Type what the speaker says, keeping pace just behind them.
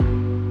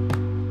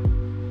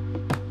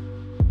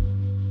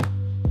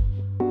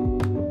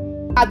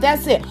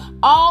That's it.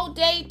 All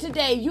day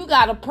today, you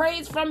got to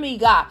praise from me,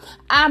 God.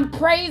 I'm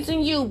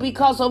praising you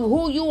because of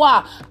who you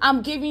are.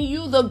 I'm giving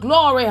you the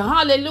glory,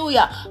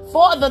 hallelujah,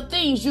 for the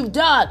things you've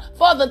done,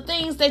 for the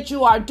things that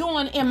you are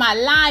doing in my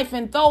life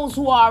and those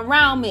who are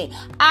around me.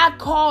 I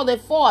call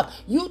it forth.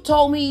 You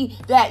told me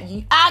that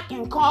I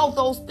can call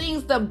those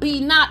things to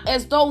be not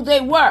as though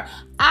they were.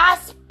 I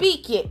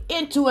speak it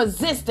into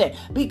existence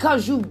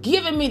because you've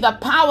given me the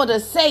power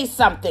to say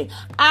something.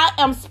 I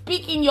am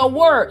speaking your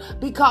word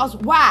because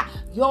why?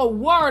 Your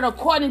word,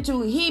 according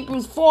to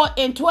Hebrews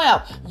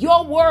 4:12,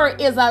 your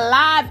word is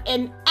alive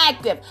and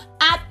active.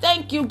 I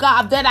thank you,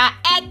 God, that I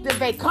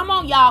activate. Come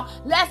on, y'all.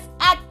 Let's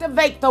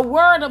activate the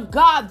word of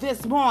God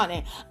this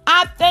morning.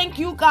 I thank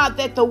you, God,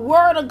 that the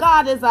word of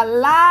God is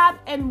alive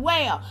and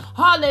well.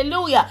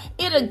 Hallelujah.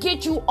 It'll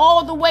get you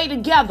all the way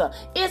together.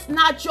 It's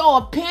not your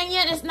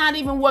opinion. It's not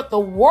even what the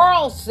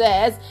world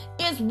says.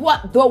 It's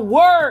what the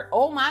word,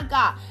 oh my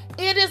God.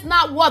 It is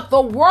not what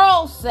the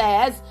world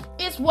says.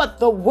 It's what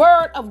the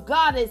word of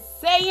God is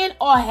saying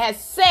or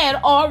has said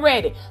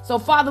already. So,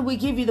 Father, we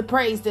give you the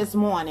praise this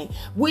morning.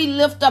 We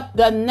lift up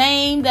the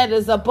name that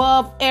is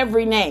above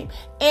every name.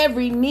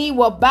 Every knee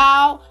will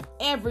bow.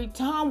 Every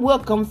tongue will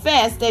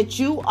confess that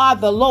you are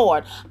the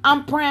Lord.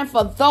 I'm praying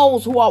for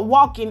those who are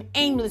walking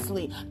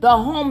aimlessly, the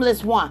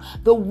homeless one,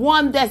 the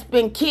one that's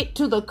been kicked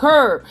to the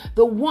curb,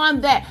 the one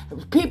that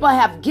people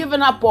have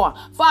given up on.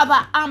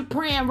 Father, I'm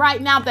praying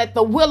right now that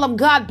the will of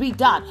God be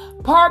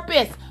done.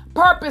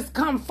 Purpose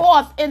come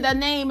forth in the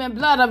name and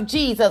blood of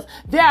Jesus.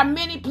 There are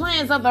many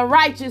plans of the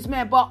righteous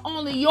man, but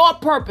only your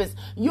purpose,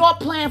 your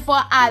plan for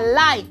our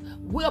life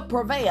will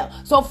prevail.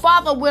 So,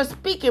 Father, we're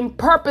speaking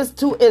purpose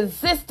to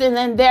existence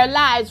in their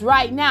lives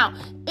right now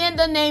in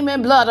the name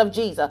and blood of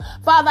Jesus.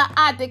 Father,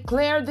 I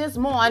declare this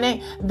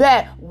morning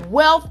that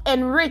wealth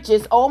and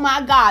riches, oh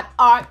my God,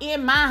 are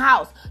in my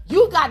house.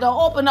 You got to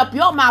open up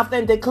your mouth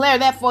and declare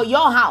that for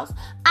your house.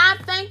 I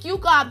thank you,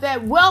 God,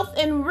 that wealth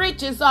and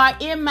riches are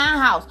in my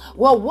house.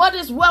 Well, what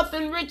is wealth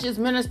and riches,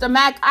 Minister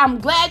Mack? I'm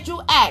glad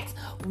you asked.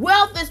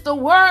 Wealth is the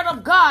word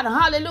of God.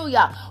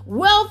 Hallelujah.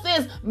 Wealth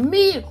is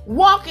me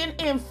walking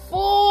in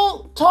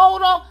full,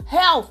 total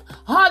health.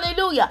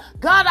 Hallelujah.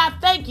 God, I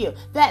thank you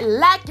that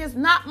lack is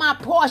not my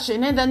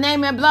portion in the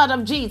name and blood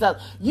of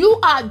Jesus. You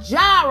are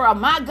Jireh,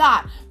 my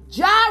God.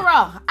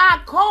 Jireh,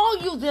 I call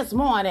you this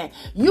morning.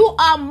 You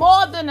are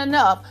more than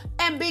enough.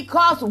 And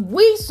because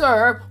we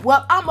serve,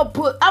 well, I'm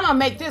gonna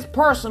make this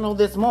personal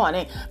this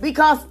morning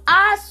because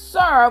I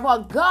serve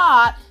a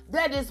God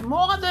that is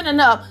more than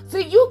enough. So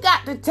you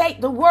got to take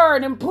the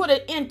word and put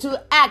it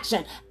into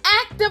action.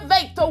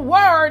 Activate the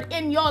word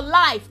in your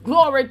life.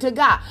 Glory to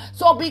God.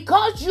 So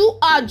because you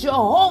are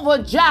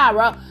Jehovah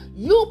Jireh,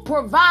 you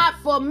provide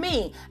for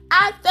me.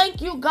 I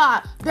thank you,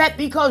 God, that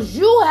because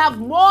you have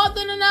more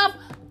than enough,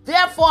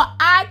 therefore,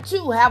 I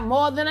too have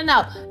more than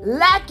enough.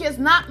 Lack is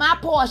not my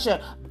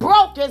portion.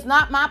 Broke is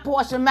not my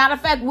portion. Matter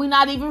of fact, we're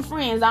not even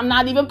friends. I'm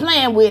not even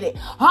playing with it.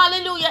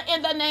 Hallelujah.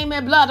 In the name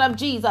and blood of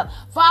Jesus.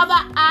 Father,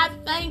 I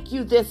thank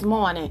you this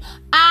morning.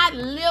 I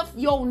lift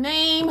your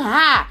name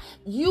high.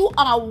 You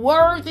are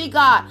worthy,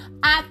 God.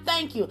 I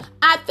thank you.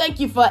 I thank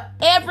you for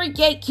every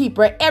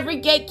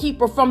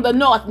gatekeeper from the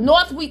north.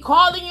 North, we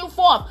calling you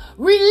forth.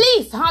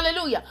 Release,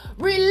 hallelujah.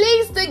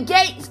 Release the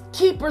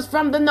gatekeepers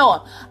from the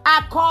north.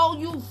 I call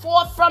you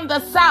forth from the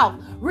south.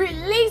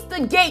 Release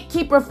the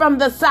gatekeeper from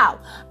the south.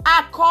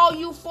 I call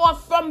you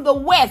forth from the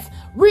west.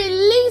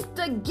 Release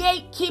the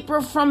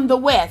gatekeeper from the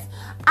west.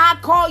 I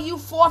call you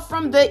forth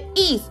from the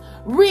east.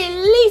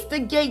 Release the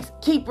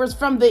gatekeepers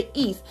from the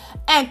east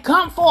and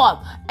come forth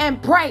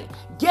and pray.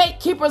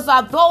 Gatekeepers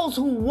are those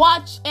who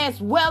watch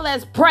as well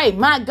as pray.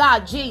 My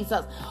God,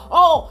 Jesus.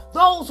 Oh,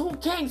 those who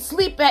can't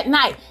sleep at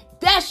night.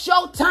 That's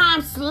your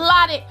time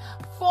slotted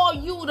for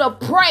you to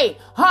pray.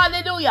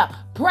 Hallelujah.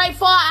 Pray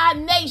for our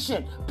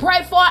nation.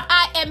 Pray for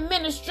our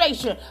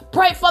administration.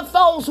 Pray for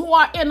those who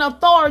are in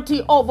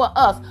authority over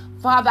us.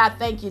 Father, I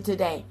thank you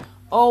today.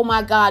 Oh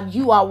my God,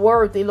 you are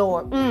worthy,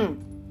 Lord.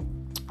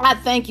 I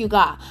thank you,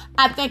 God.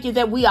 I thank you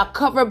that we are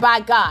covered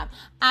by God.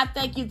 I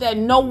thank you that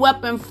no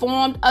weapon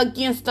formed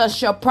against us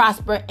shall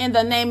prosper in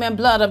the name and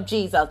blood of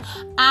Jesus.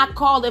 I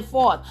call it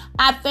forth.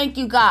 I thank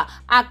you, God.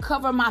 I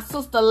cover my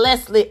sister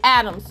Leslie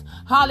Adams.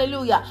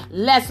 Hallelujah.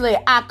 Leslie,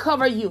 I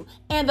cover you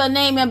in the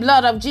name and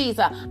blood of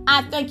Jesus.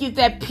 I thank you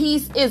that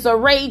peace is a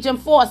raging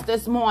force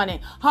this morning.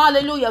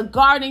 Hallelujah.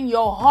 Guarding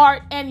your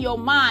heart and your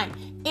mind.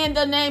 In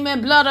the name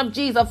and blood of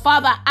Jesus.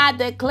 Father, I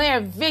declare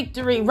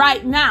victory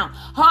right now.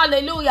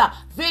 Hallelujah.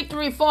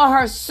 Victory for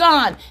her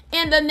son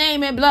in the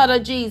name and blood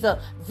of Jesus.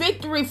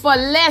 Victory for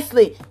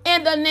Leslie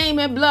in the name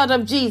and blood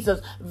of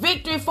Jesus.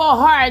 Victory for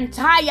her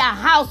entire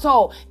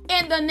household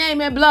in the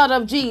name and blood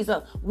of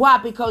Jesus. Why?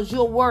 Because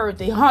you're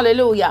worthy.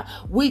 Hallelujah.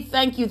 We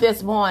thank you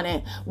this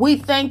morning. We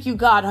thank you,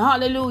 God.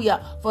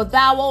 Hallelujah. For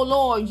thou, O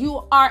Lord,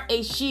 you are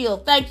a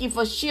shield. Thank you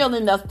for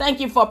shielding us. Thank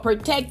you for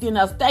protecting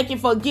us. Thank you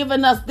for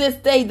giving us this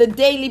day the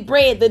daily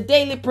bread, the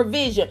daily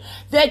provision,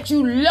 that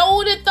you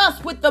loaded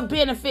us with the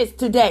benefits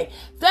today.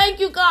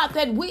 Thank you, God,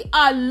 that we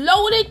are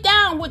loaded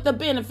down with the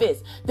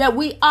benefits, that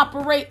we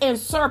operate in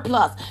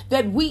surplus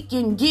that we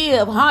can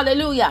give.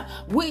 Hallelujah.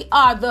 We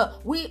are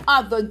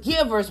the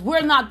givers.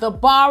 We're not the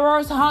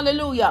borrowers.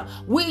 Hallelujah.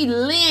 We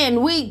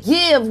lend, we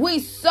give, we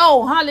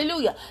sow.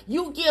 Hallelujah.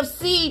 You give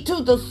seed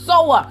to the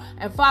sower.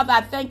 And Father,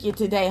 I thank you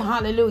today.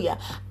 Hallelujah.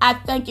 I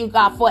thank you,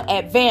 God, for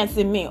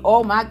advancing me.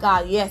 Oh my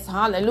God. Yes.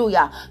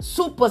 Hallelujah.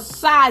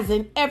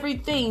 Supersizing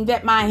everything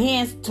that my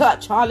hands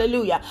touch.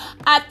 Hallelujah.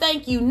 I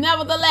thank you.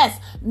 Nevertheless,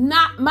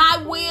 not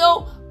my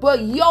will,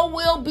 but your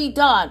will be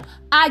done.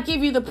 I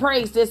give you the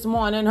praise this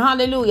morning.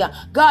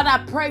 Hallelujah. God, I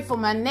pray for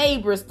my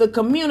neighbors, the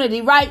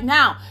community right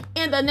now.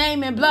 In the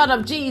name and blood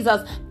of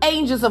Jesus,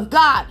 angels of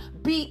God,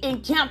 be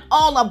encamped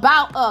all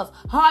about us.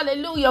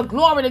 Hallelujah.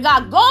 Glory to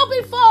God. Go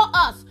before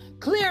us.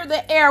 Clear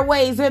the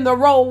airways and the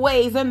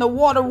roadways and the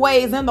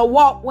waterways and the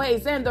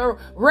walkways and the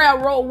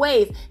railroad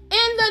ways.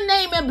 In the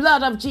name and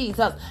blood of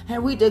Jesus.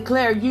 And we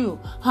declare you.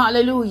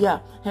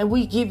 Hallelujah. And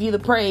we give you the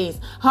praise.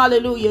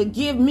 Hallelujah.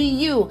 Give me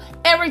you.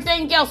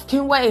 Everything else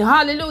can wait.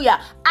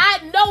 Hallelujah. I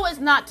know it's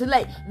not too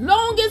late.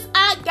 Long as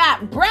I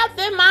got breath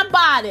in my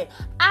body,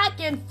 I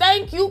can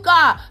thank you,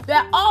 God,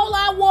 that all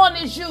I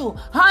want is you.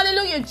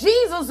 Hallelujah.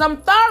 Jesus, I'm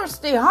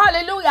thirsty.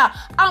 Hallelujah.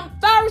 I'm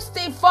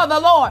thirsty for the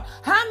Lord.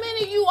 How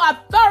many of you are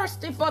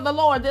thirsty for the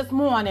Lord this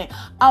morning?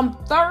 I'm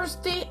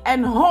thirsty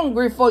and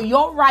hungry for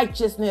your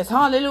righteousness.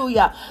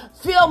 Hallelujah.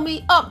 Fill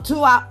me up to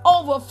our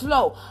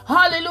overflow.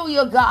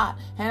 Hallelujah, God.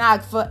 And I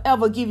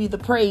forever give you the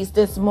praise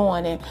this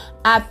morning.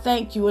 I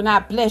thank you and I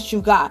bless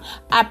you, God.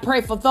 I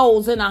pray for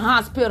those in the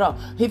hospital.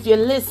 If you're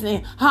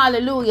listening,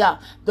 hallelujah.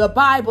 The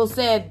Bible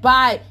said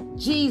by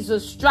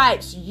Jesus'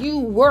 stripes, you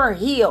were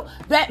healed.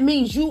 That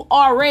means you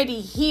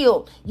already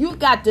healed. You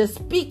got to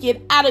speak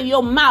it out of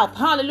your mouth.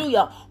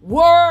 Hallelujah.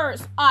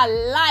 Words are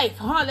life.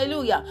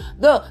 Hallelujah.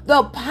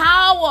 The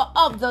power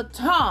of the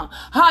tongue.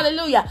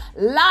 Hallelujah.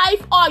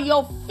 Life or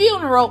your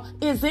funeral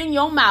is in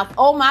your mouth.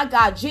 Oh my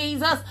God,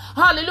 Jesus.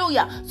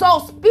 Hallelujah. So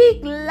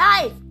speak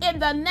life in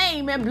the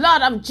name and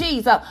blood of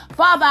Jesus.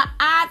 Father,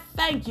 I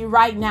thank you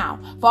right now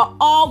for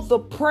all the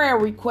prayer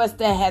requests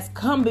that has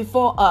come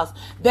before us,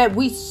 that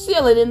we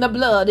seal it in the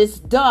blood. It's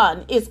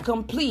done. It's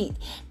complete.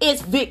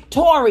 It's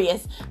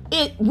victorious.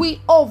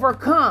 We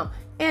overcome.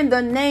 In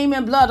the name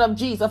and blood of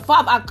Jesus.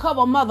 Father, I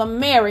cover Mother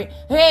Mary.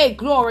 Hey,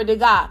 glory to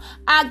God.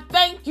 I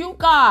thank you,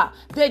 God,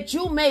 that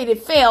you made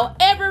it fail.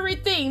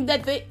 Everything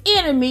that the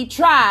enemy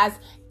tries,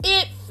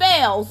 it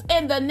fails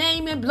in the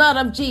name and blood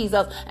of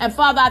Jesus. And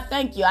Father, I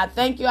thank you. I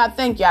thank you. I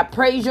thank you. I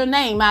praise your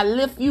name. I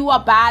lift you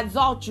up. I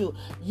exalt you.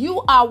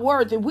 You are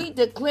worthy. We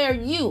declare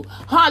you.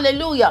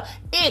 Hallelujah.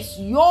 It's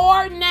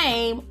your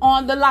name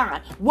on the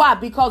line. Why?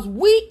 Because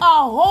we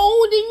are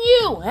holding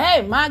you.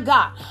 Hey, my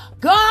God.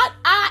 God,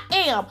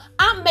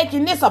 I'm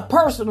making this a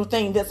personal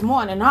thing this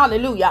morning.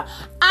 Hallelujah.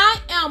 I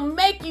am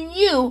making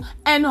you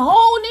and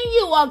holding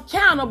you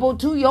accountable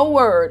to your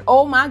word.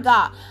 Oh my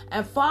God.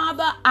 And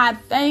Father, I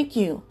thank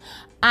you.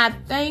 I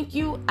thank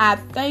you. I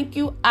thank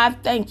you. I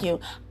thank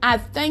you. I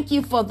thank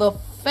you for the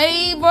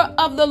favor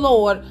of the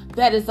Lord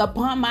that is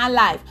upon my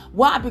life.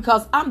 Why?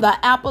 Because I'm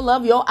the apple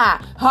of your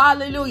eye.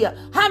 Hallelujah.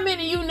 How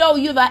many of you know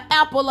you're the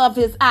apple of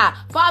his eye?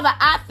 Father,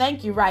 I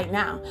thank you right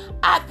now.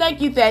 I thank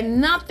you that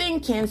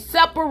nothing can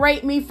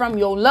separate me from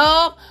your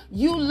love.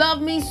 You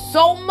love me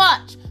so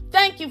much.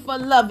 Thank you for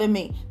loving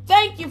me.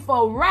 Thank you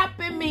for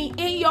wrapping me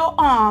in your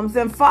arms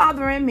and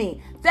fathering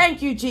me.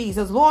 Thank you,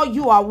 Jesus. Lord,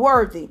 you are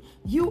worthy.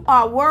 You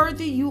are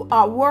worthy. You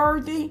are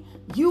worthy.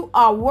 You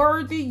are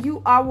worthy.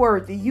 You are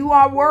worthy. You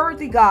are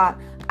worthy, God.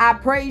 I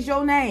praise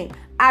your name.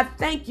 I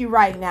thank you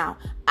right now.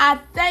 I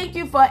thank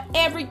you for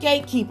every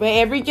gatekeeper,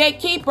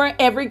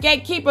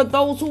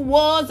 those who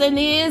was and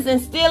is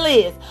and still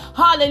is.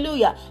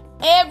 Hallelujah.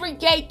 Every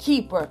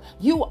gatekeeper,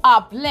 you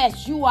are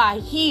blessed, you are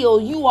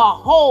healed, you are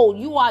whole,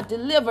 you are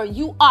delivered,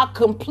 you are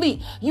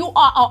complete, you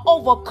are an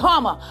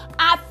overcomer.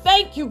 I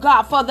thank you,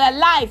 God, for that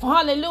life.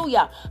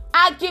 Hallelujah.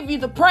 I give you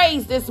the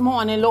praise this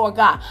morning, Lord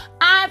God.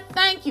 I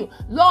thank you.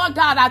 Lord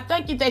God, I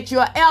thank you that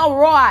you're El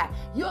Roi.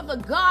 You're the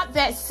God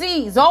that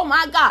sees. Oh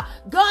my God.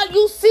 God,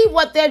 you see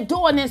what they're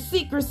doing in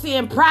secrecy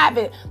and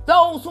private.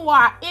 Those who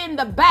are in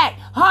the back.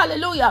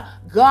 Hallelujah.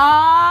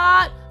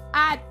 God,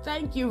 I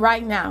thank you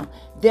right now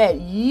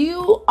that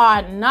you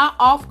are not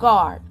off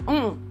guard.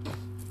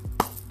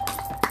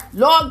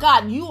 Lord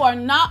God, you are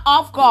not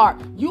off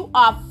guard. You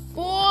are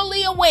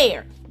fully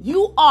aware.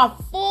 You are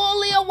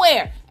fully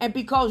aware. And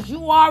because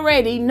you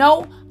already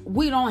know,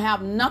 we don't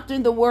have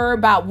nothing to worry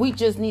about. We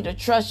just need to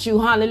trust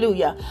you.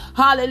 Hallelujah.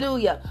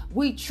 Hallelujah.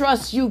 We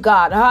trust you,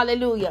 God.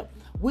 Hallelujah.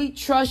 We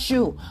trust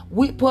you.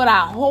 We put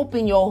our hope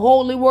in your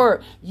holy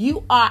word.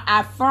 You are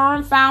our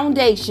firm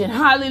foundation.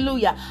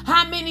 Hallelujah.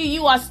 How many of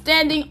you are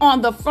standing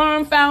on the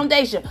firm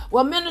foundation?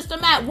 Well, Minister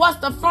Matt, what's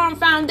the firm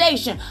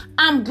foundation?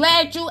 I'm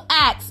glad you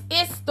asked.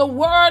 It's the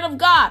word of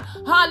God.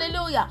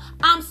 Hallelujah.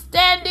 I'm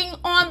standing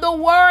on the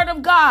word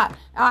of God.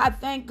 I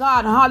thank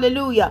God.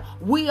 Hallelujah.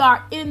 We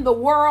are in the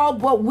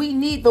world, but we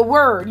need the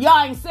word.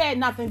 Y'all ain't said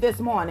nothing this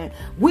morning.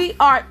 We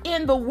are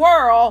in the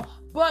world,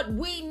 but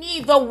we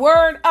need the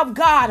word of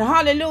God.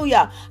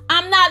 Hallelujah.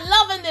 I'm not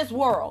loving this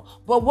world,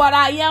 but what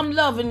I am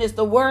loving is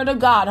the word of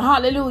God.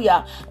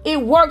 Hallelujah.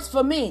 It works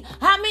for me.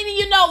 How many of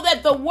you know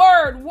that the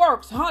word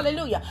works?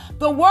 Hallelujah.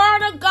 The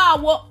word of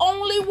God will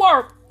only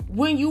work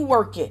when you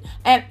work it,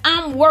 and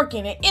I'm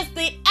working it. It's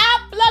the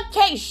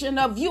application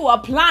of you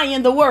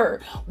applying the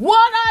word.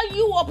 What are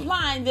you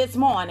applying this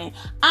morning?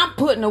 I'm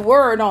putting the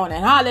word on it.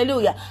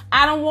 Hallelujah.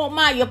 I don't want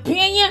my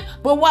opinion,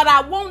 but what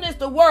I want is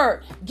the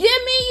word.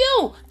 Give me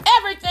you.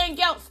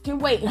 Everything else can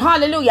wait.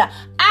 Hallelujah.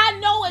 I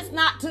know it's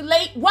not too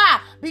late.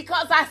 Why?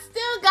 Because I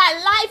still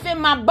got life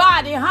in my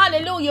body.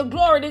 Hallelujah.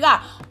 Glory to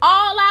God.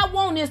 All I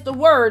want is the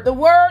word, the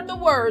word, the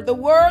word, the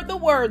word, the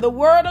word, the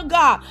word of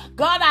God.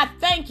 God, I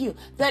thank you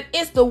that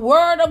it's the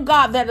word of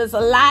God that is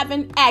alive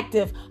and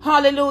active.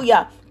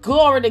 Hallelujah.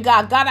 Glory to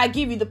God. God, I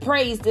give you the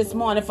praise this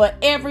morning for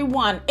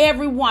everyone. If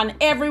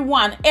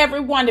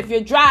you're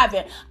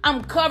driving,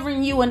 I'm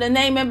covering you in the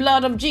name and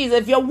blood of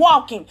Jesus. If you're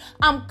walking,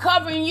 I'm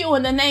covering you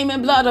in the name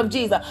and blood of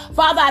Jesus.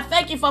 Father, I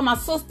thank you for my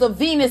sister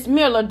Venus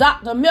Miller,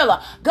 Dr.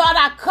 Miller. God,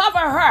 I cover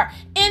her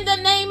in the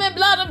name and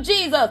blood of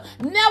Jesus.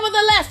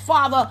 Nevertheless,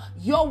 Father,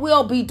 your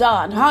will be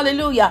done.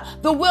 Hallelujah.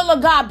 The will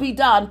of God be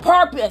done.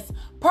 Purpose,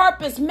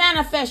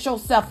 manifest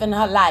yourself in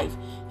her life.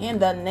 In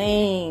the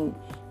name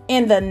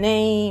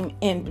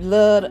and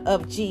blood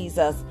of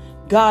Jesus.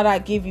 God, I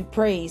give you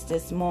praise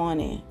this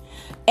morning.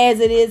 As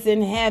it is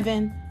in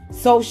heaven,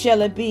 so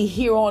shall it be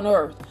here on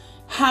earth.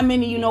 How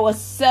many of you know it's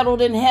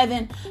settled in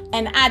heaven?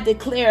 And I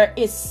declare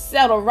it's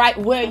settled right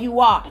where you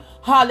are.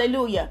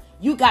 Hallelujah.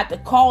 You got to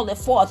call it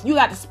forth. You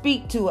got to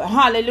speak to it.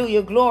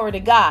 Hallelujah. Glory to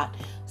God.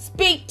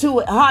 Speak to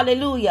it.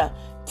 Hallelujah.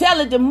 Tell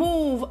it to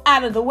move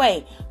out of the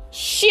way.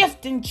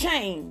 Shift and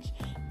change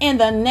in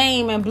the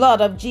name and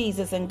blood of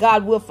Jesus. And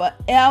God will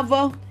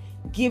forever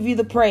give you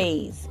the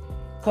praise,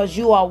 because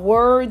you are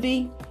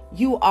worthy.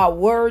 You are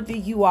worthy.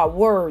 You are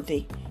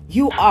worthy.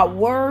 You are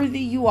worthy.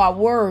 You are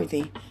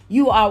worthy.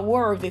 You are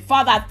worthy.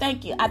 Father, I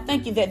thank you. I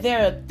thank you that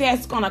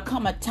there's going to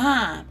come a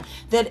time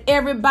that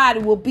everybody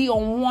will be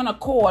on one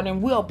accord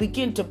and will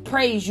begin to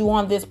praise you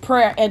on this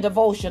prayer and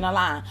devotional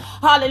line.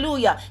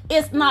 Hallelujah.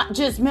 It's not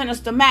just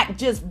Minister Mac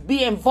just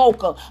being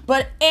vocal,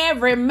 but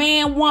every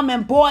man,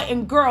 woman, boy,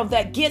 and girl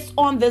that gets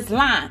on this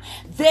line,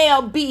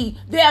 they'll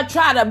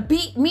try to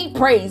beat me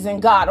praising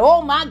God.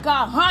 Oh my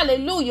God.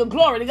 Hallelujah.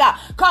 Glory to God.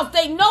 Because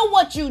they know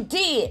what you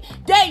did.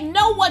 They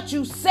know what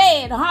you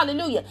said.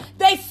 Hallelujah.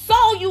 They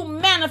saw you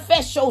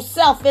manifest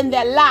yourself in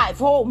their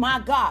life. Oh my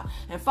God.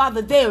 And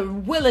Father, they're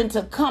willing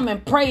to come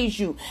and praise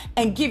you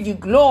and give you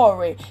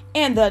glory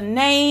in the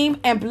name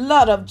and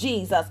blood of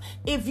Jesus.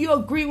 If you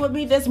agree with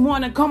me this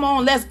morning, come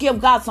on, let's give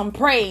God some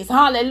praise.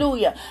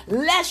 Hallelujah.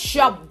 Let's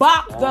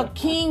shabak the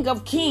King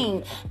of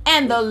Kings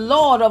and the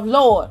Lord of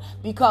Lords,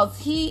 because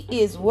he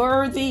is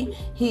worthy.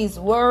 He's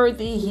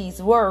worthy.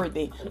 He's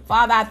worthy.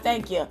 Father, I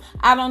thank you.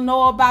 I don't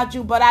know about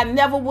you, but I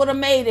never would have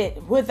made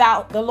it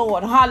without the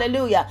Lord.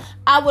 Hallelujah.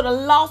 I would have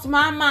lost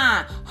my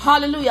mind.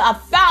 Hallelujah.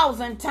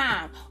 1,000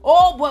 times.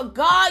 Oh, but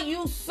God,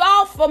 you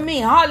saw for me.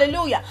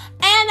 Hallelujah. And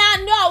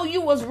I know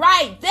you was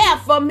right there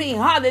for me.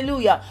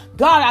 Hallelujah.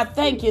 God, I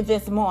thank you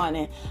this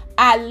morning.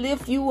 I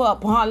lift you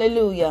up.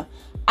 Hallelujah.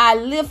 I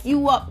lift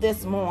you up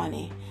this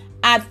morning.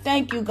 I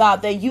thank you,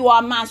 God, that you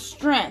are my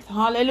strength.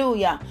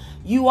 Hallelujah.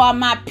 You are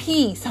my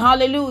peace.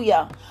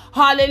 Hallelujah.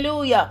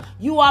 Hallelujah.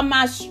 You are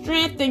my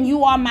strength and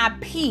you are my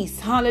peace.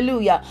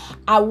 Hallelujah.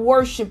 I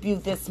worship you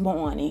this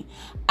morning.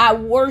 I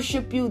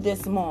worship you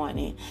this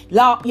morning.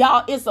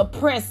 Y'all, it's a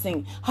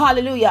pressing.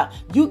 Hallelujah.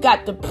 You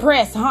got to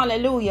press.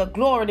 Hallelujah.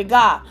 Glory to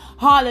God.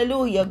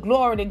 Hallelujah.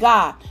 Glory to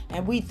God.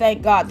 And we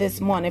thank God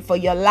this morning for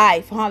your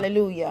life.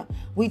 Hallelujah.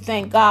 We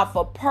thank God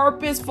for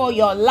purpose for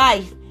your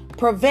life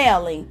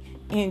prevailing.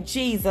 In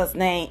Jesus'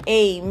 name,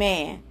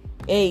 amen.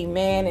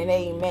 Amen and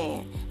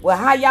amen. Well,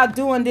 how y'all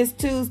doing this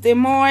Tuesday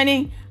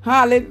morning?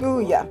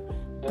 Hallelujah.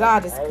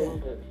 God is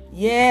good.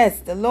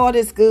 Yes, the Lord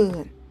is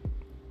good.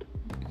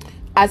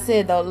 I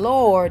said the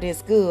Lord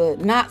is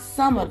good, not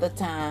some of the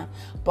time,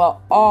 but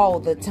all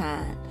the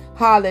time.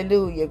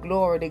 Hallelujah.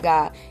 Glory to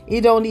God.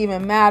 It don't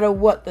even matter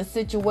what the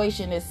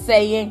situation is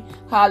saying.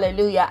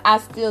 Hallelujah. I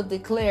still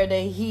declare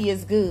that he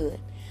is good.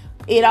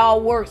 It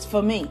all works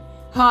for me.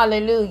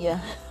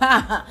 Hallelujah.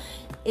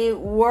 It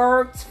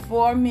works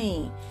for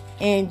me.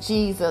 In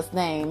Jesus'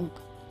 name,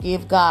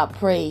 give God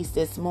praise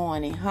this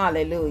morning.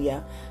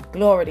 Hallelujah.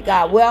 Glory to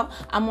God. Well,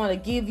 I'm going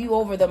to give you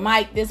over the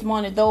mic this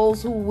morning,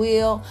 those who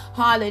will.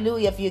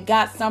 Hallelujah. If you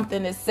got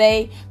something to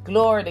say,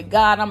 glory to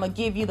God, I'm going to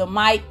give you the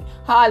mic.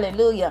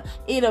 Hallelujah.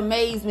 It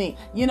amazed me.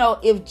 You know,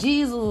 if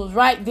Jesus was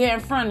right there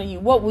in front of you,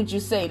 what would you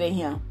say to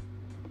him?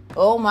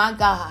 Oh my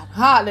God.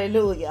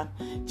 Hallelujah.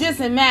 Just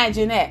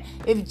imagine that.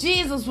 If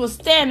Jesus was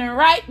standing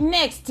right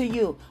next to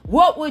you,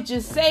 what would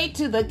you say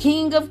to the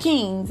King of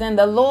Kings and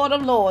the Lord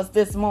of Lords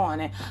this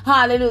morning?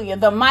 Hallelujah.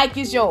 The mic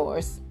is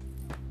yours.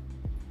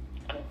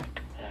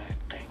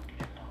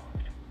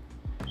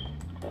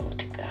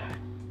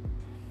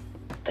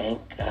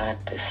 Thank God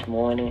this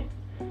morning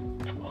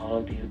for all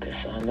of you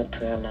that's on the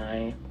prayer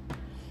line,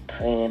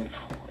 praying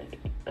for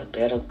the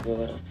better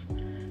good of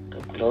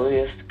the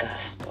glorious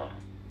gospel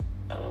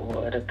of the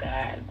Lord word of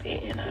God be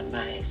in our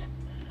lives.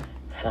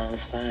 Psalms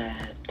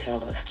 5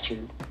 tells us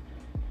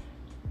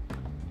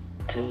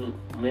to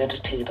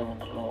meditate on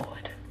the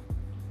Lord.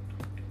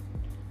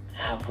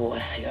 Our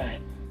voice here,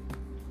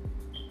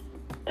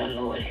 the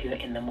Lord here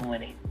in the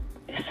morning.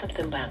 It's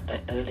something about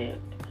the early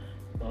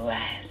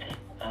rising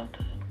of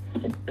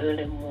the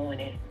early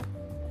morning.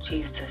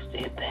 Jesus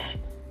did that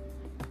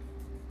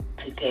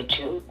to get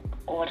you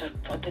ordered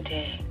for the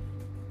day.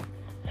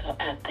 So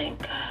I thank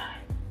God.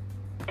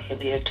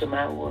 Give ear to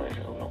my words,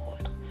 O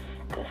Lord.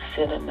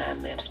 Consider my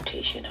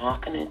meditation,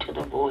 hearkening to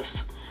the voice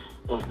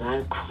of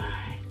my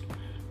cry,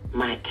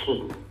 my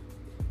King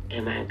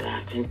and my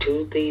God. And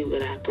to thee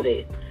will I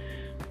pray.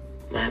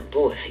 My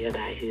voice hear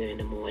I hear in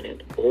the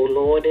morning. O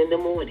Lord, in the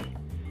morning,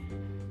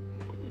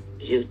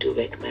 you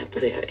direct my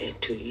prayer,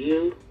 and to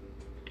you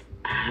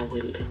I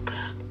will look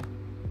up.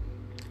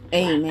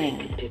 Amen. I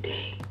thank you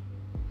today.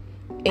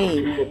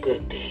 Amen. It's a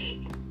good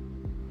day.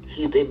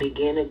 He that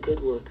began a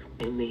good work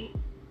in me,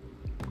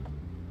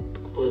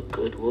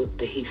 good work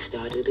that he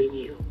started in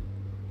you,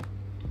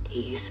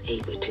 he is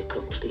able to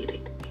complete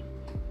it.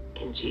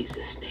 In Jesus'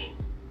 name.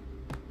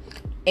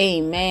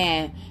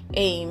 Amen.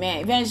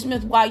 Amen. Evangelist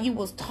Smith, while you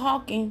was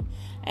talking,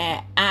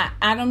 and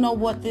I don't know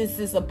what this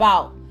is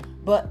about,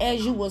 but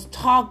as you was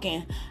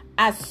talking,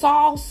 I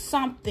saw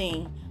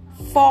something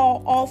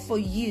fall off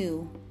of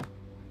you,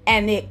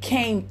 and it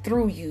came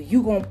through you.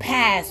 You gonna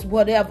pass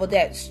whatever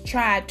that's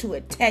tried to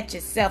attach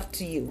itself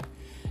to you.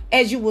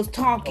 As you was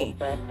talking,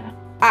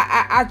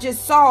 I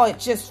just saw it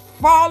just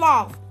fall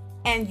off,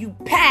 and you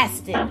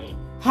passed it.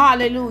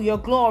 Hallelujah.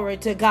 Glory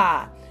to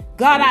God.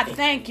 God, I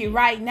thank you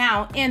right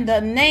now in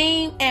the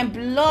name and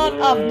blood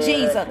of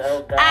Jesus.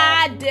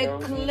 I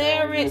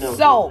declare it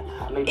so.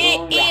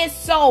 It is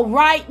so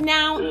right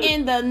now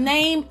in the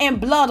name and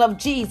blood of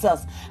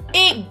Jesus.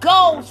 It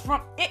goes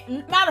from,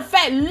 matter of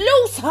fact,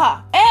 loose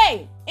her.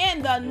 Hey,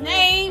 in the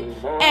name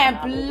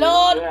and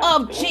blood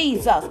of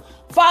Jesus.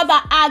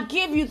 Father, I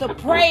give you the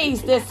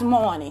praise this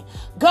morning.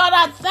 God,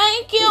 I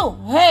thank you.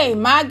 Hey,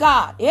 my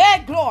God.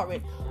 Yeah,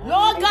 glory.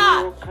 Lord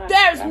God,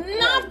 there's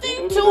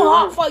nothing too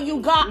hard for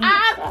you, God.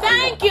 I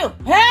thank you.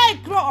 Hey,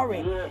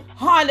 glory.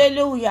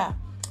 Hallelujah.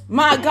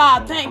 My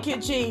God, thank you,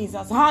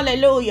 Jesus.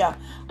 Hallelujah.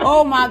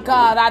 Oh, my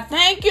God, I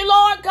thank you,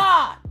 Lord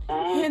God,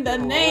 in the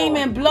name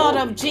and blood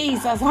of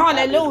Jesus.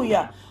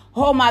 Hallelujah.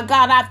 Oh, my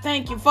God, I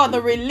thank you for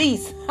the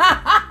release.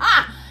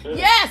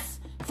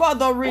 Yes, for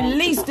the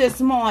release this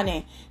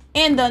morning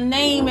in the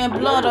name and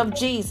blood of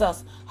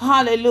Jesus.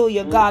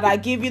 Hallelujah, God. I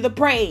give you the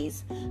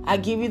praise. I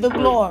give you the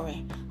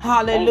glory.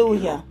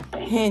 Hallelujah.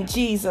 In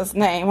Jesus'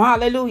 name.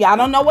 Hallelujah. I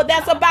don't know what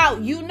that's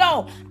about. You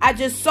know, I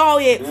just saw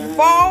it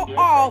fall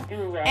off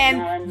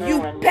and you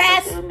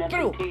pass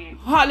through.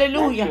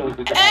 Hallelujah.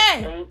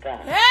 Hey.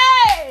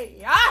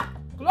 Hey.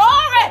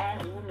 Glory.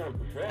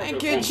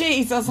 Thank you,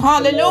 Jesus.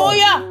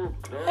 Hallelujah.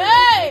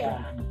 Hey.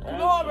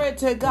 Glory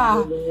to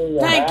God.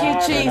 Thank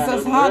you,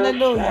 Jesus.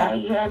 Hallelujah.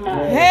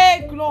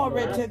 Hey,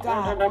 glory to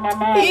God.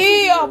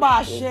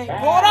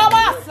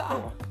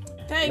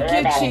 Thank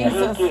you,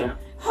 Jesus.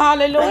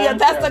 Hallelujah.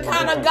 That's the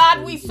kind of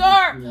God we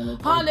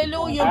serve.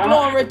 Hallelujah.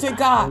 Glory to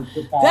God.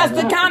 That's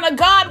the kind of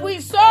God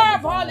we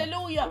serve.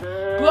 Hallelujah.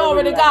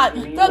 Glory to God.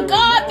 The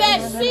God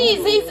that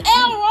sees, he's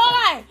El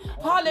Roi.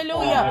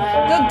 Hallelujah.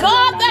 The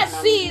God that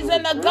sees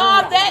and the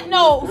God that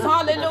knows.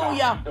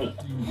 Hallelujah.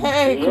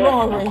 Hey,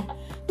 glory.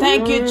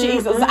 Thank you,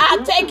 Jesus. I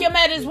take him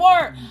at his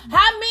word.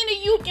 How many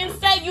of you can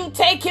say you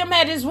take him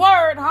at his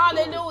word?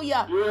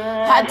 Hallelujah.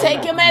 I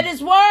take him at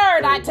his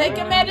word. I take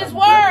him at his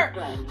word.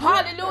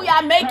 Hallelujah.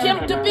 I make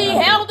him to be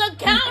held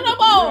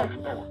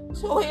accountable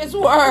to his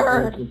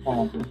word.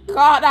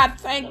 God, I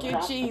thank you,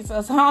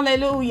 Jesus.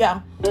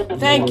 Hallelujah.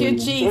 Thank you,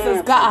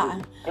 Jesus,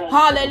 God.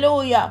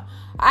 Hallelujah.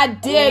 I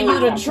dare you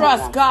to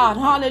trust God.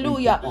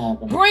 Hallelujah.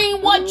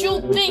 Bring what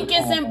you think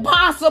is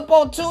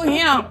impossible to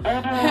him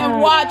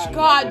and watch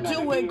God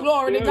do it.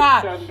 Glory to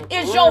God.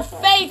 It's your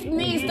faith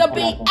needs to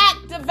be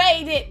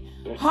activated.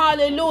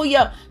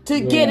 Hallelujah. To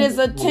get his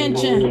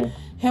attention.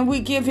 And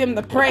we give him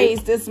the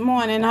praise this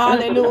morning.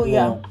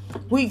 Hallelujah.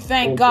 We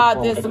thank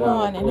God this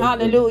morning.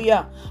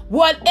 Hallelujah.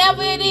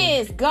 Whatever it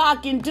is,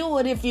 God can do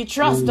it if you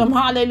trust him.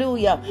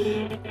 Hallelujah.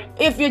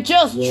 If you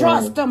just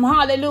trust him.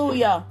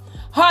 Hallelujah.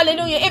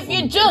 Hallelujah. If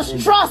you just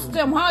trust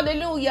him.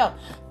 Hallelujah.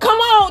 Come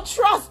on,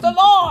 trust the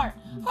Lord.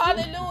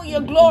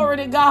 Hallelujah. Glory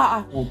to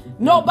God.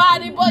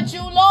 Nobody but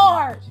you,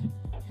 Lord.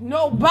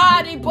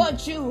 Nobody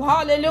but you.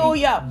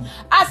 Hallelujah.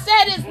 I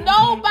said it's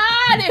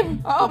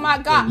nobody. Oh my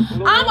God.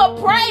 I'm going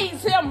to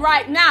praise him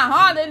right now.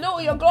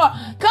 Hallelujah. Glory.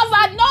 Because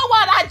I know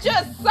what I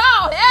just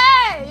saw.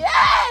 Hey,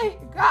 hey.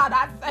 God,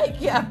 I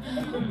thank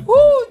you.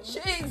 Ooh,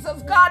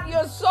 Jesus. God,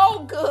 you're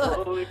so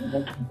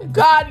good.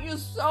 God, you're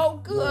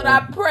so good. I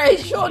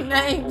praise your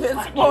name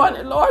this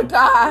morning, Lord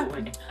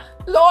God.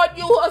 Lord,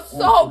 you are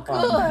so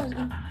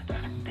good.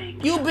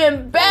 You've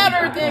been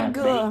better than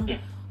good.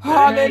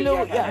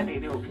 Hallelujah.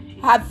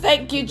 I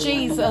thank you,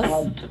 Jesus.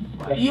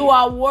 You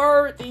are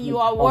worthy. You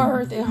are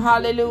worthy.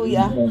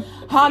 Hallelujah.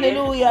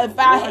 Hallelujah. If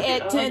I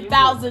had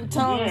 10,000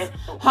 tongues,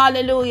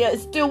 hallelujah, it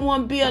still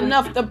wouldn't be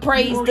enough to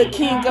praise the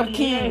King of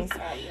Kings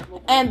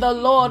and the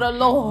Lord of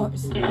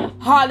Lords.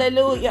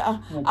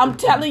 Hallelujah. I'm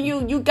telling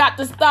you, you got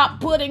to stop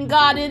putting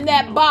God in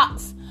that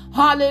box.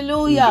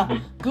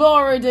 Hallelujah.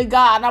 Glory to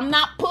God. I'm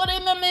not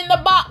putting him in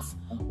the box.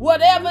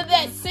 Whatever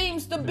that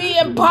seems to be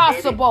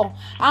impossible,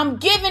 I'm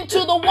giving to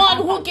the one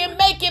who can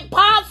make it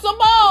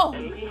possible.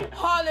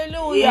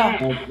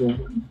 Hallelujah.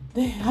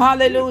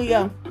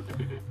 Hallelujah.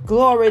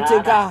 Glory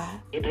to God.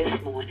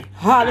 This morning.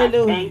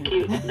 Hallelujah. Thank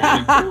you.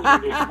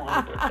 Not this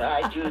morning, but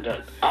God, you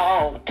the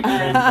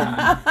all-time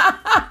God.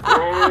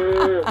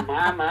 Oh,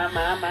 my.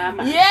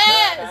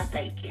 Yes. God, I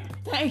thank you.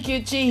 Thank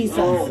you, Jesus.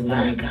 Oh,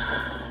 my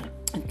God.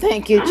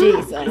 Thank you,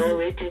 Jesus.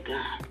 Glory to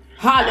God.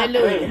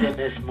 Hallelujah. I praise him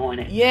this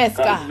morning. Yes,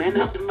 God.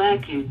 Minister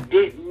Mike, you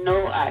didn't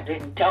know I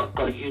didn't talk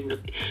because you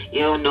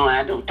don't know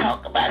I don't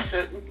talk about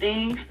certain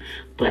things,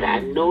 but I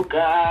know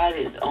God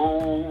is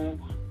on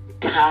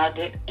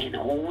target and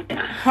on time.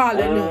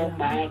 Hallelujah. Oh,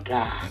 my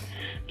God.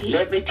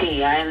 Let me tell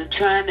you, I ain't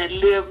trying to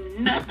live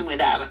nothing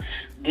without her.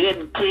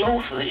 Getting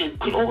closer and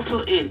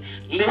closer and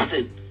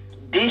listen,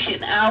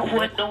 dishing out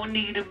what don't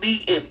need to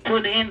be and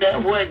put in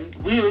that what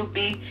will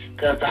be,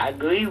 because I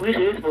agree with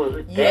his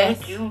word. Yes.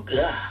 Thank you,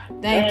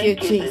 God. Thank you,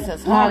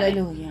 Jesus.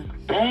 Hallelujah.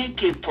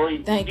 Thank you for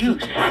you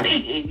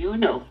see and you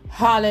know.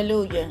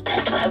 Hallelujah.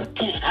 That's why we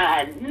can't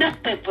hide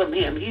nothing from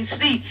him. He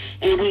see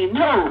and he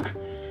knows.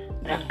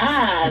 The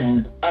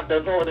eyes of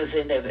the Lord is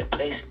in every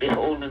place,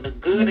 beholding the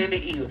good and the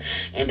evil.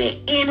 And the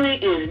enemy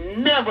is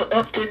never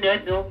up to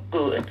no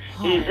good.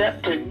 He's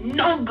up to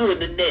no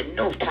good in that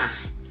no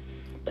time.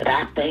 But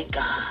I thank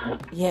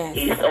God. Yes.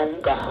 He's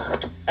on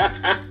God.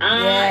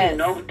 Yes.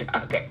 No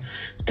target.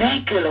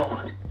 Thank you,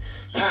 Lord.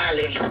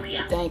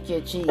 Hallelujah. Thank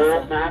you, Jesus.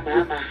 Oh, my.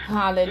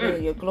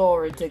 Hallelujah.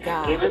 Glory to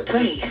God. I give him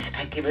praise.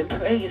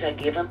 I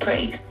give him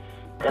praise.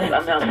 Because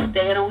I'm going to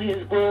stand on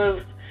his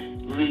word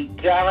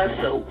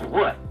regardless of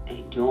what.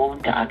 And you're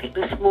on target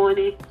this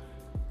morning.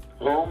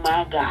 Oh,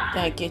 my God.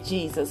 Thank you,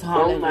 Jesus.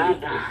 Hallelujah. Oh, my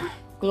God.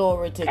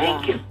 Glory to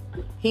Thank God. you.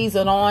 He's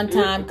an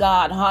on-time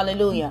God.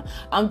 Hallelujah.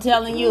 I'm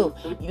telling you,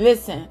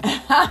 listen,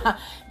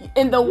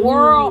 in the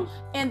world,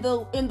 in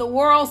the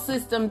world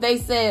system, they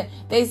said,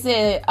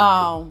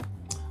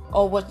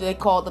 what do they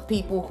call the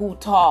people who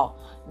talk?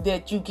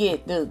 That you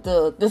get the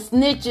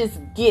snitches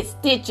get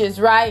stitches,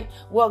 right?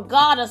 Well,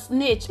 God a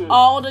snitch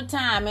all the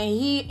time, and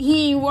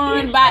he ain't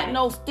worrying about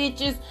no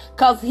stitches,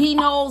 cause he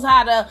knows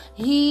how to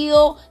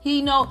heal.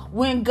 He know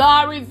when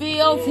God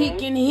reveals, he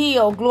can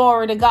heal.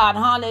 Glory to God.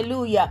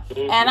 Hallelujah.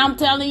 And I'm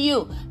telling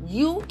you,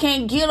 you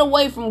can't get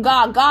away from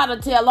God. God will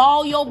tell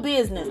all your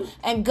business,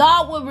 and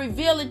God will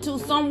reveal it to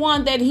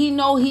someone that he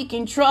know he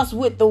can trust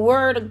with the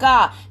word of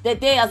God, that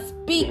they'll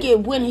speak it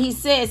when he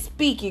says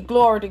speak it.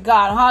 Glory to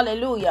God.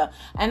 Hallelujah.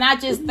 And I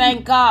just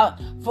thank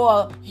God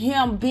for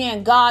him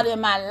being God in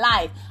my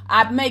life.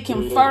 I make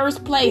him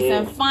first place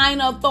and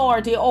final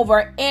authority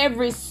over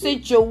every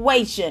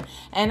situation.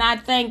 And I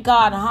thank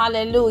God.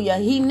 Hallelujah.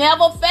 He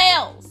never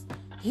fails.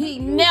 He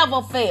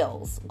never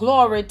fails.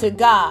 Glory to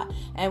God.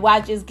 And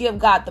I just give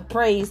God the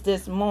praise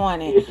this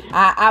morning.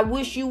 I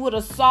wish you would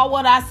have saw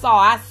what I saw.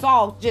 I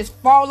saw just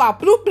fall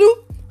out. Bloop,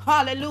 bloop.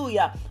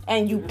 Hallelujah.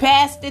 And you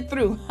passed it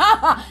through.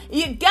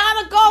 You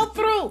gotta go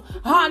through.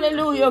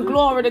 Hallelujah.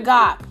 Glory to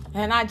God.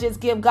 And I just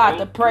give God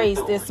the praise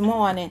this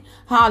morning.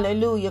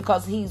 Hallelujah.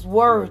 Because he's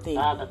worthy.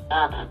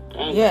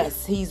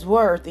 Yes, he's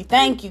worthy.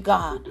 Thank you,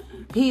 God.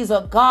 He's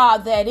a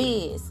God that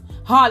is.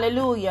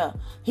 Hallelujah.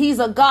 He's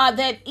a God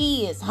that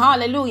is.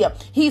 Hallelujah.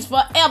 He's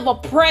forever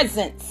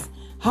present.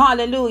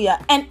 Hallelujah.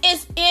 And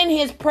it's in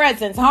his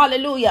presence.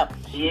 Hallelujah.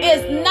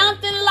 It's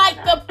nothing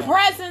like the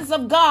presence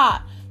of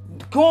God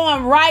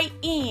going right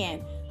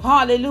in.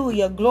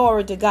 Hallelujah.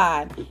 Glory to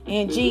God.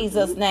 In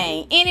Jesus'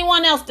 name.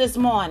 Anyone else this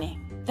morning?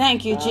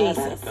 Thank you,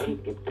 Jesus.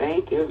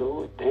 Thank you,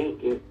 Lord.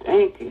 Thank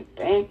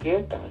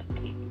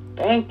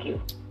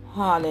you.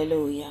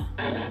 Hallelujah.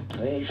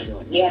 Praise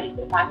your name. Yes,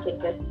 if I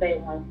could just say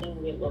one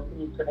thing, it would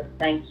be to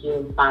thank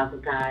you, Father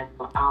God,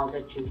 for all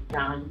that you've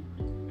done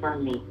for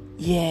me.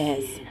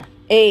 Yes.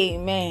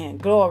 Amen.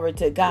 Glory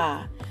to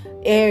God.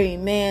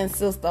 Amen,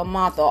 Sister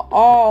Martha.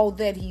 All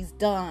that he's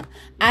done.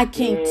 I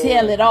can't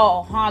tell it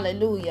all.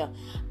 Hallelujah.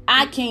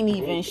 I can't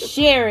even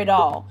share it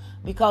all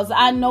because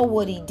I know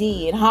what he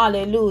did.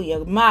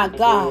 Hallelujah. My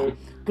God.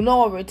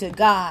 Glory to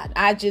God.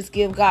 I just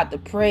give God the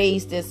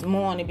praise this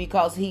morning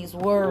because he's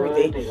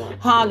worthy.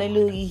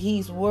 Hallelujah.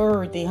 He's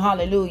worthy.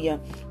 Hallelujah.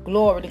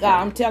 Glory to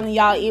God. I'm telling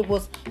y'all, it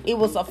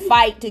was a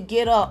fight to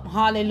get up.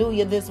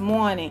 Hallelujah. This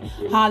morning.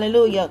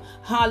 Hallelujah.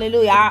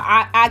 Hallelujah.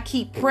 I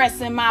keep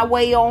pressing my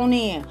way on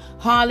in.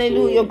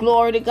 Hallelujah.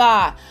 Glory to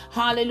God.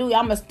 Hallelujah.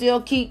 I'm going to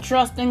still keep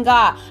trusting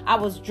God. I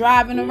was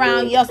driving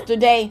around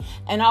yesterday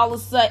and all of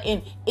a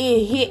sudden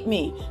it hit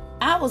me.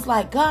 I was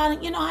like, God,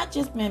 I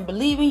just been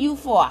believing you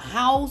for a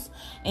house,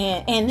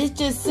 and it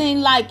just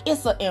seemed like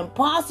it's an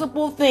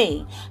impossible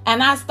thing.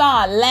 And I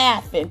started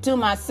laughing to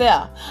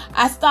myself.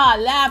 I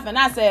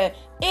said,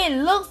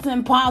 it looks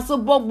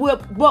impossible,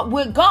 but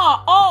with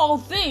God, all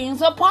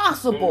things are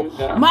possible.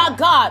 My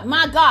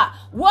God,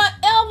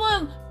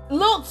 whatever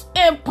looks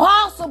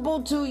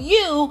impossible to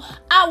you,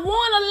 I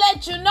want to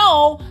let you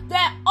know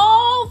that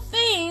all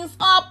things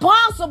are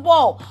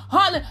possible.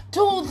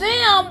 To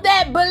them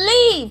that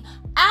believe.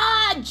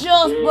 I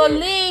just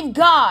believe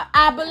God.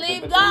 I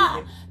believe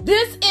God.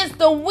 This is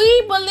the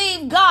we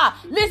believe God.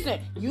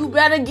 Listen, you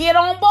better get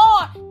on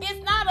board.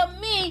 It's not a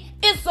me,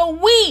 it's a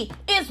we.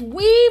 It's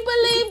we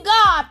believe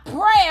God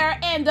prayer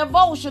and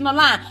devotional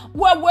line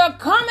where we're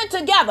coming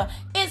together.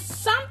 It's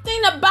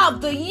something about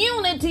the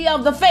unity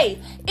of the faith.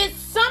 It's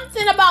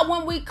something about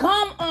when we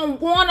come on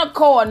one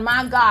accord,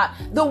 my God,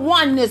 the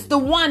oneness,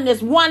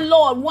 one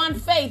Lord, one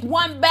faith,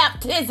 one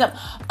baptism,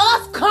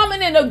 us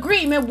coming in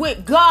agreement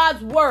with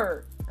God's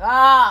word.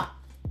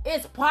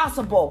 It's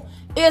possible.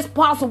 It's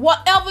possible.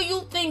 Whatever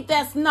you think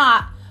that's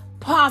not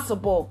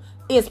possible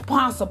is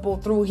possible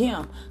through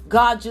him.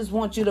 God just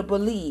wants you to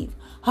believe.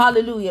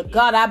 Hallelujah.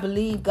 God, I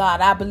believe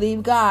God. I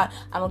believe God.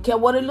 I don't care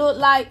what it look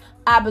like.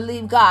 I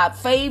believe God.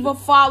 Favor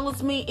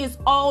follows me. It's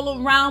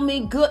all around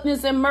me.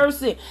 Goodness and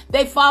mercy.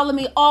 They follow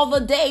me all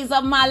the days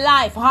of my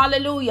life.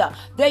 Hallelujah.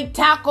 They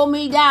tackle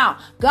me down.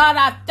 God,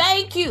 I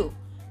thank you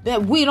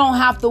that we don't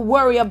have to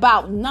worry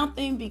about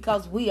nothing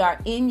because we are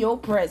in your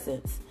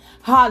presence.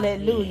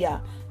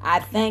 Hallelujah. I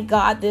thank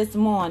God this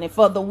morning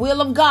for the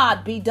will of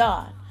God be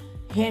done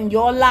in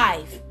your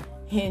life.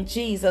 In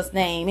Jesus'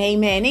 name.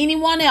 Amen.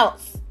 Anyone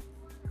else?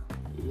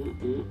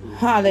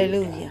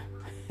 Hallelujah.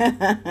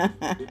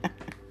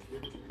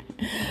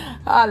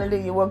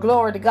 Hallelujah. Well,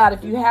 glory to God.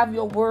 If you have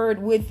your word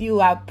with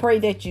you, I pray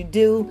that you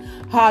do.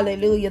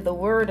 Hallelujah. The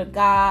word of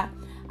God.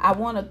 I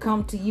want to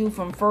come to you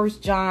from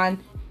 1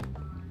 John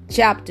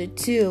chapter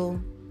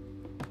 2.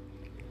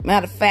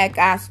 Matter of fact,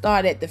 I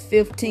start at the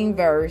 15th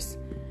verse,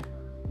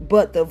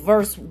 but the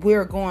verse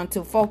we're going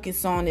to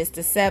focus on is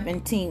the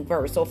 17th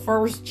verse. So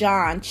 1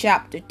 John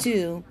chapter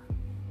 2,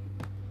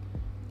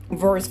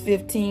 verse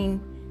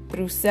 15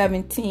 through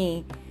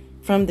 17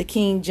 from the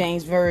King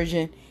James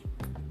Version.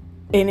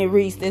 And it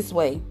reads this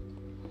way.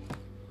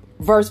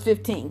 Verse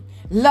 15.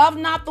 Love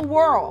not the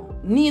world,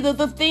 neither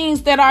the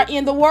things that are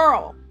in the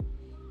world.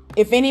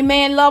 If any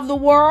man love the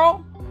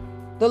world,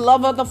 the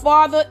love of the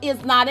Father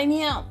is not in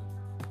him.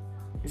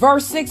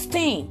 Verse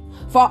 16.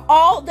 For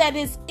all that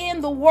is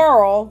in the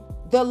world,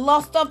 the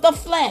lust of the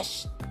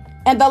flesh,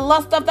 and the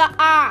lust of the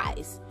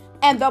eyes,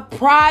 and the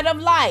pride of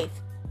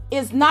life,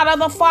 is not of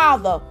the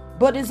Father,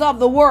 but is of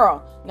the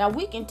world. Now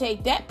we can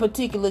take that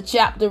particular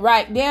chapter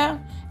right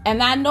there,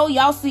 and I know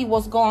y'all see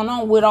what's going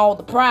on with all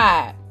the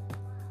pride.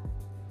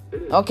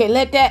 Okay,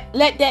 let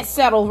that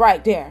settle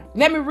right there.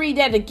 Let me read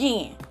that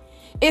again.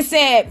 It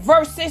said,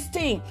 verse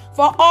 16,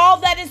 for all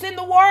that is in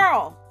the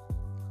world,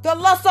 the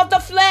lust of the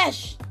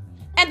flesh,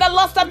 and the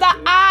lust of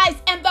the eyes,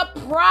 and the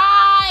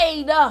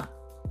pride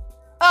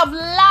of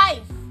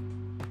life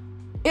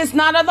is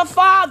not of the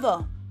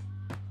Father,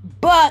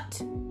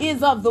 but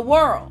is of the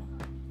world.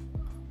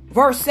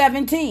 Verse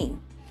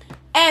 17,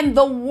 and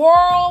the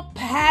world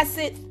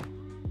passeth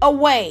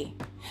away,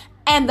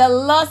 and the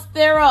lust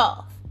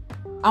thereof.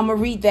 I'm going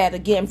to read that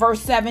again.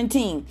 Verse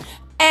 17,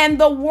 and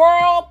the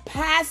world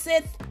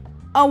passeth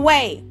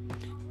away,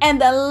 and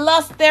the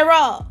lust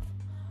thereof.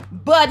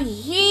 But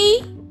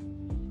he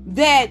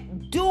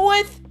that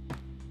doeth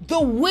the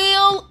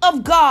will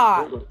of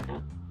God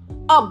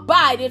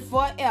abideth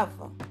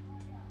forever.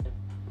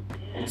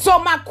 So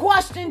my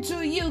question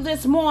to you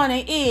this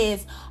morning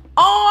is,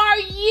 are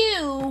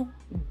you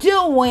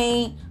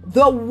doing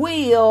the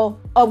will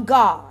of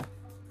God?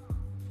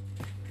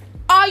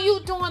 Are you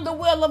doing the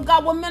will of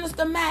God? Well,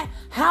 Minister Matt,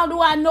 how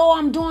do I know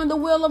I'm doing the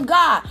will of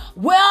God?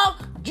 Well,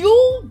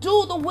 you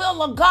do the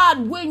will of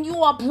God when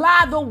you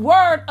apply the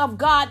word of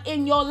God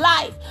in your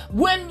life.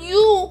 When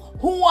you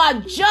who are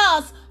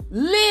just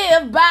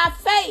live by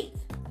faith.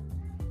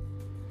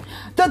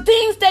 The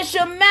things that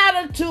should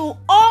matter to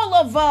all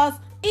of us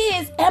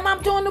is, am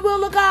I doing the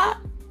will of God?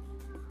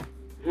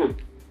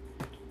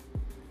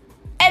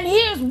 And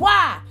here's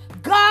why.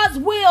 God's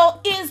will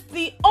is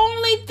the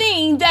only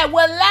thing that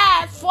will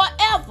last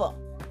forever.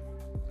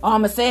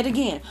 I'm going to say it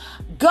again.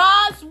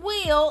 God's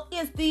will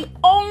is the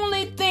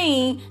only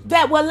thing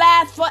that will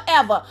last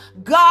forever.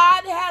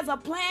 God has a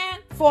plan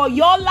for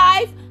your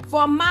life,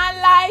 for my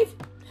life,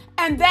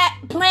 and that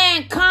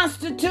plan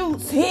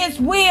constitutes his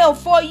will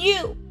for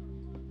you.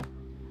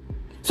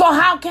 So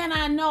how can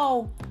I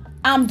know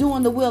I'm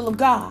doing the will of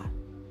God?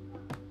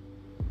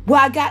 Well,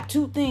 I got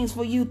two things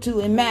for you to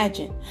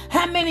imagine.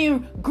 How many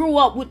grew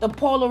up with the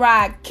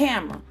Polaroid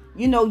camera?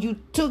 You know, you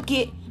took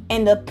it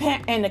and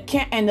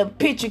the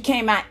picture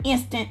came out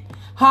instant.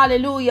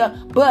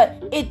 Hallelujah.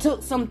 But it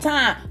took some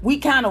time. We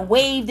kind of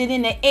waved it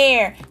in the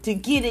air to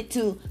get it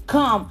to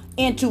come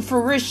into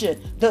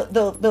fruition.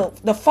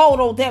 The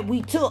photo that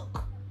we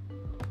took.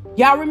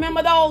 Y'all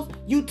remember those?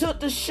 You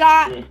took the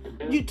shot.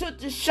 You took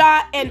the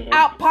shot and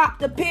out popped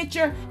the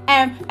picture.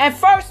 And at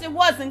first it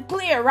wasn't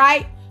clear,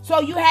 right? So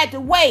you had to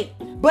wait.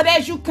 But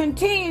as you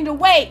continue to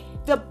wait,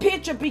 the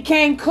picture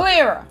became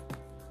clearer.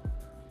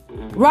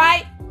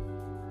 Right?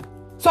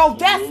 So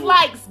that's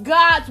like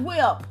God's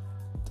will.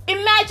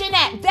 Imagine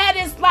that. That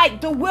is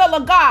like the will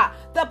of God.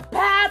 The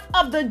path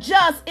of the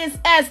just is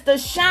as the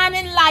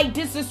shining light.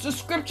 This is the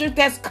scripture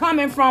that's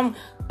coming from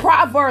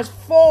Proverbs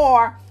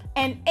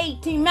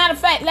 4:18. Matter of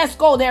fact, let's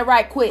go there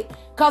right quick.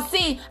 Because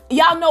see,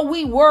 y'all know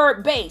we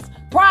word based.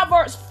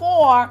 Proverbs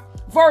 4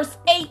 verse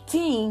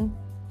 18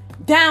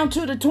 down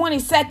to the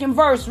 22nd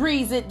verse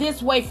reads it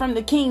this way from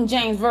the King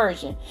James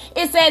Version.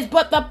 It says,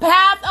 but the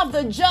path of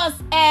the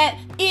just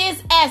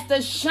is as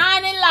the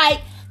shining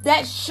light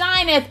that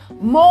shineth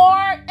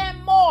more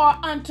and more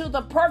unto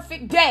the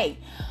perfect day.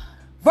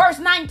 Verse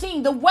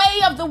 19, the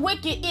way of the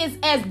wicked is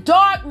as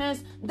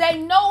darkness. They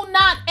know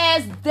not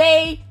at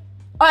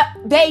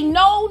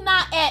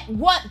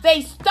what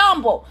they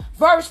stumble.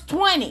 Verse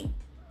 20,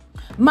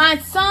 my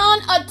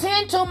son,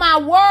 attend to my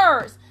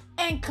words,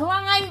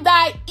 incline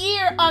thy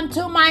ear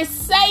unto my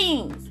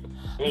sayings.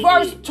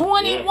 Verse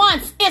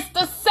 21, it's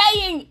the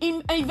saying,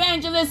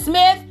 Evangelist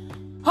Smith.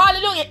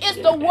 Hallelujah.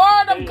 It's the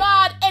word of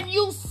God and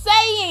you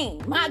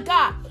saying, my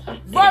God.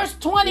 Verse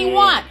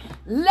 21,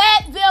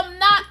 let them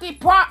not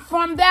depart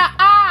from their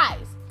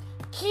eyes.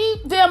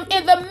 Keep them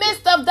in the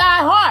midst of thy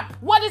heart.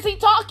 What is he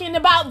talking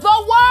about?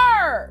 The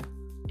word.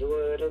 The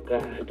word of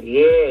God.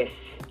 Yes.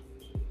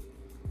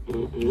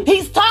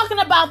 He's talking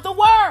about the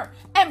word.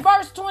 And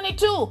verse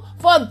 22,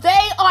 for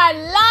they are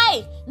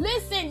life.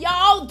 Listen,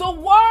 y'all, the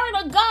word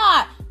of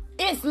God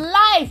is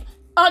life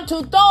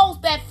unto those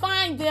that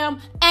find them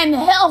and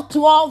health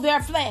to all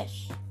their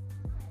flesh.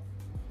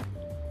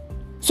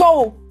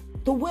 So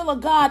the will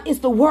of God is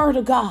the word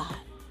of God.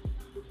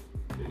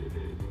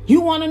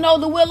 You want to know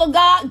the will of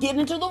God? Get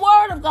into the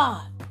word of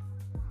God.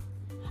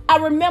 I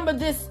remember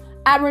this.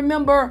 I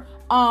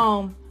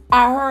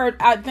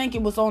think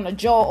it was on the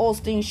Joel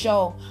Osteen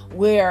show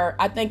where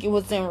I think it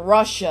was in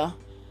Russia,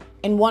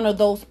 in one of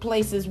those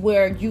places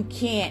where you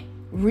can't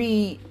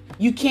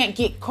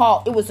get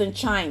caught. It was in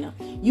China.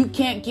 You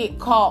can't get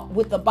caught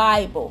with the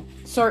Bible,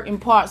 certain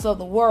parts of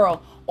the world,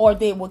 or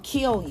they will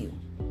kill you.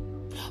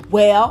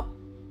 Well,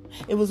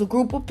 it was a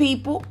group of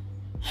people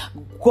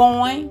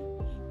going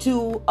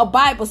to a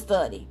Bible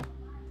study,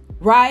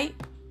 right?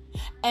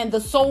 And the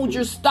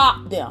soldiers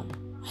stopped them.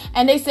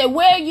 And they said,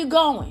 where are you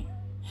going?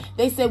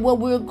 They said, well,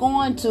 we're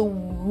going to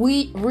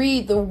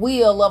read the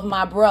will of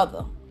my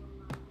brother.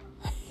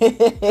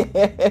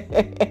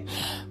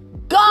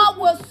 God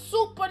will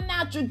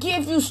supernatural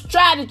give you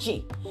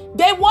strategy.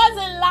 They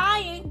wasn't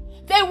lying.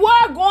 They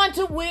were going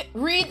to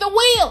read the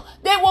will.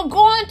 They were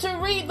going to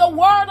read the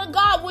word of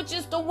God, which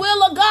is the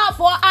will of God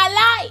for our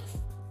life.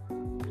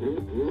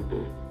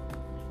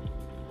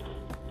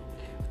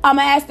 I'm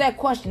going to ask that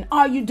question.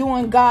 Are you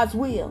doing God's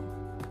will?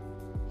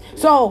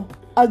 So,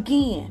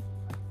 again,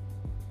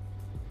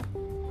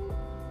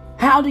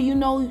 how do you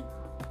know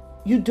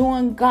you're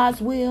doing God's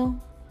will?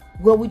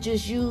 Well, we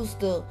just used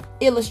the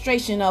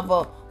illustration of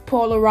a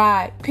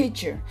Polaroid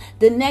picture.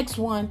 The next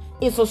one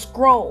is a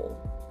scroll.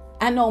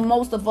 I know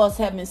most of us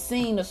haven't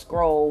seen a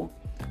scroll,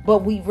 but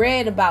we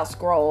read about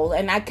scroll,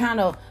 and I kind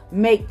of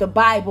make the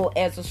Bible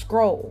as a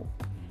scroll.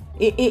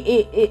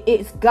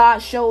 It's God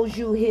shows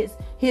you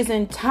his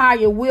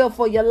entire will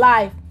for your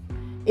life.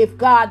 If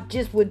God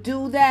just would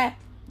do that,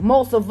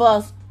 most of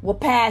us will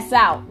pass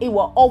out. It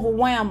will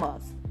overwhelm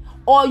us.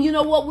 Or you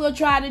know what we'll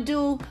try to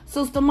do,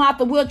 Sister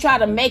Martha? We'll try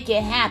to make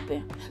it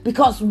happen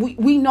because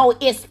we know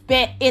it's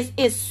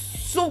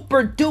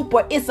super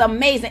duper. It's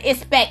amazing.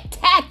 It's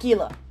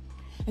spectacular.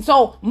 And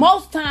so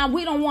most time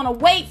we don't want to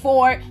wait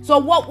for it. So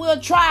what we'll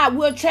try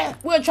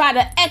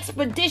to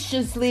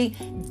expeditiously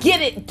get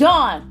it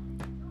done.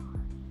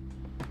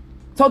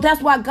 So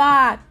that's why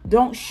God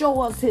don't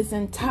show us his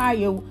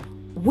entire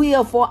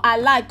will for our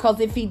life, because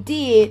if he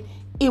did,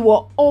 it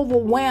will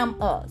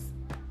overwhelm us.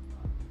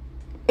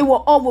 It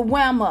will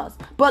overwhelm us.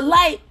 But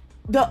like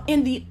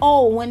in the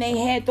old, when they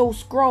had those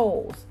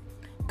scrolls,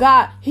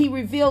 God, he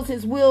reveals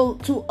his will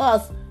to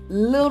us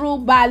little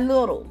by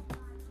little.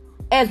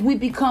 As we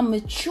become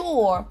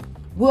mature,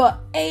 we're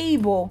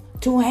able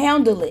to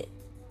handle it.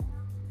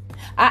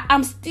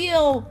 I'm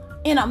still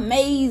in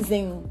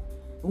amazing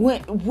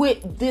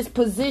with this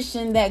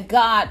position that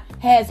God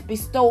has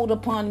bestowed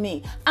upon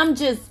me. I'm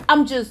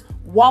just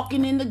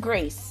walking in the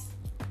grace.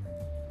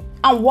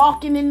 I'm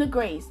walking in the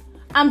grace.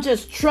 I'm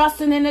just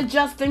trusting and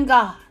adjusting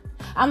God.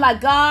 I'm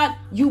like, God,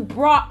 you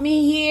brought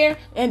me here,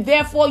 and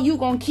therefore you're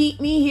going to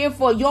keep me here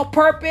for your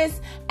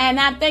purpose. And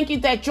I thank you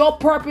that your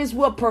purpose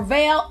will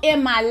prevail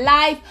in my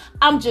life.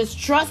 I'm just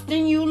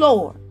trusting you,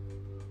 Lord.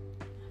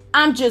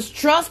 I'm just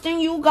trusting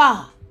you,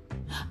 God.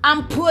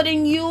 I'm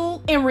putting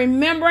you in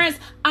remembrance.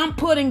 I'm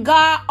putting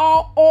God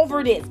all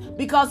over this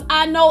because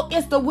I know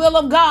it's the will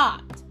of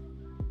God.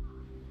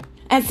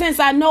 And since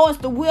I know it's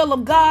the will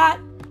of God,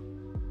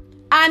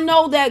 I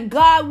know that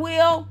God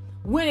will,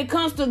 when it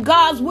comes to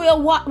God's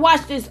will,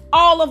 watch this,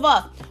 all of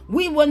us,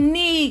 we will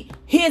need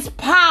his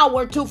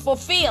power to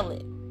fulfill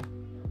it.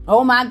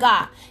 Oh my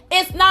God.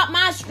 It's not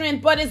my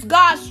strength, but it's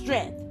God's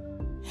strength.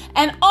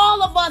 And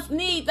all of us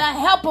need the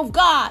help of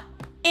God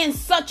in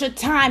such a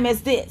time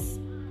as this.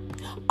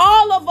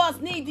 All of us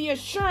need the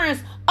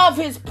assurance of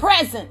his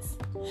presence.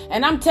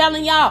 And I'm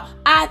telling y'all,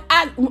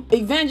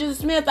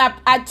 Evangelist Smith,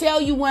 I tell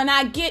you, when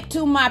I get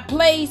to my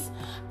place,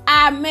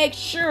 I make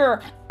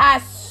sure I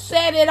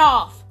set it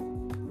off.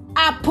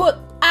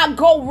 I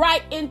go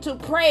right into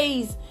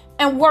praise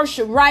and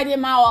worship right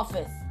in my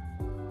office.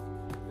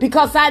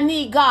 Because I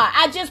need God.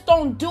 I just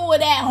don't do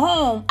it at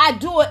home. I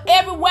do it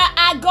everywhere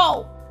I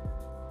go.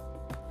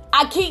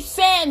 I keep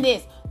saying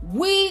this.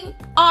 We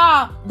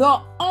are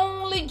the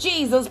only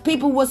Jesus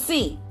people will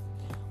see.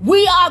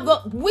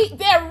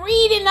 They're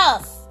reading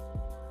us.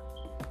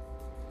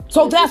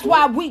 So that's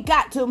why we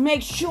got to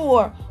make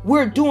sure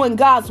we're doing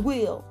God's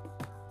will.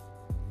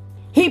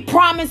 He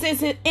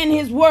promises it in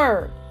his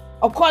word,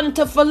 according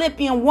to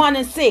Philippians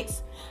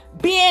 1:6.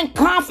 Being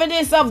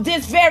confident of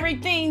this very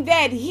thing,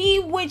 that he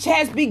which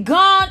has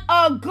begun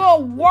a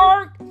good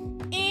work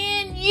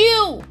in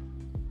you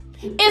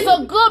is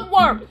a good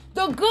work.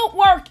 The good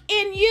work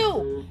in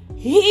you,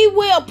 he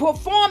will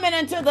perform it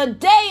until the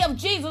day of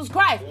Jesus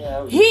Christ.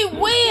 He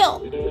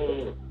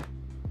will.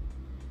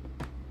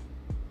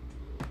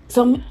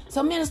 So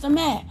Minister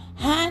Matt,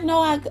 how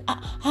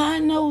I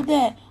know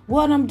that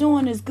what I'm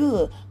doing is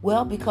good?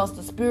 Well, because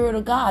the Spirit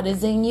of God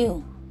is in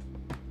you.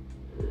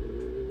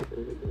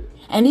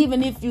 And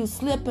even if you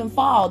slip and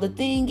fall, the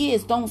thing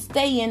is, don't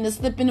stay in the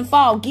slipping and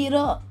fall. Get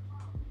up.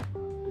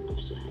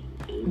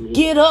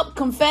 Get up,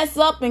 confess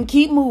up, and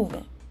keep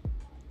moving.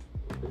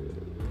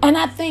 And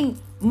I think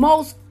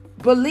most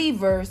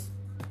believers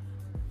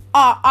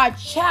are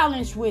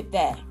challenged with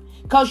that.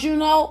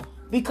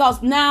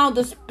 Because now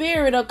the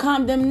spirit of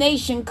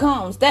condemnation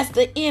comes. That's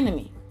the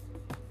enemy.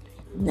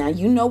 Now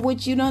you know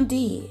what you done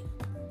did.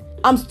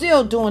 I'm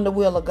still doing the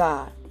will of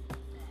God.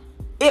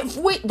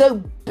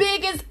 The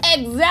biggest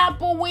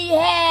example we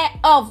had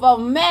of a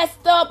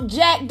messed up,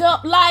 jacked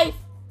up life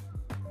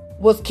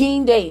was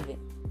King David.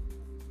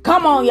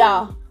 Come on,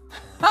 y'all.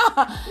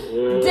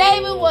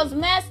 David was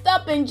messed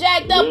up and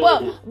jacked up,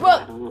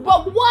 but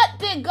what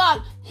did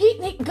God?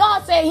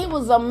 God said he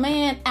was a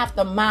man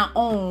after my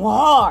own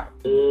heart.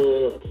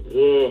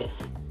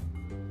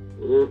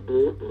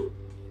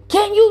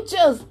 Can you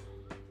just?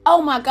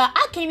 Oh my God,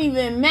 I can't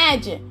even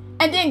imagine.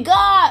 And then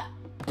God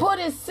put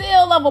his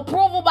seal of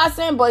approval by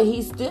saying, but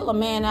he's still a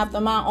man after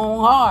my own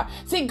heart.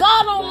 See,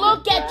 God don't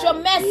look at your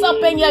mess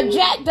up and your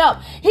jacked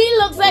up. He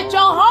looks at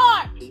your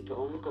heart.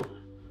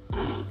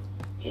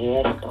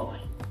 Yes, Lord.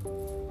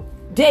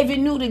 David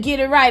knew to get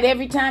it right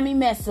every time he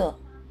messed up.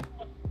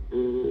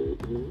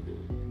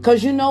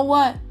 Because you know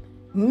what?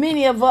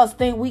 Many of us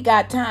think we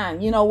got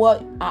time. You know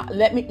what?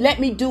 Let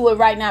me do it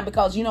right now,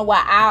 because you know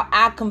what?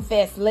 I'll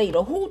confess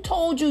later. Who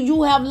told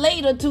you have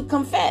later to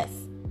confess?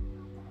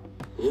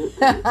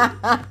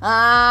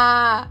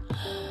 The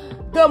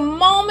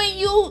moment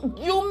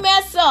you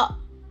mess up,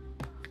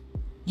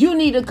 you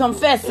need to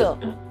confess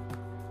up.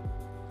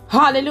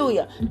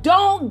 Hallelujah.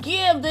 Don't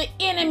give the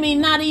enemy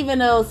not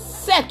even a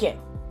second.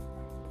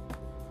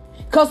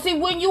 Because see,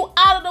 when you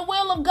out of the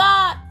will of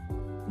God,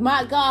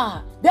 my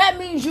God, that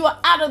means you're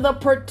out of the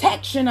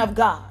protection of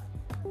God.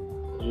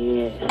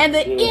 And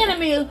the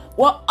enemy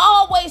will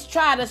always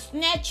try to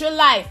snatch your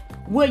life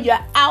when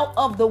you're out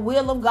of the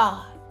will of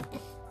God.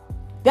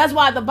 That's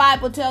why the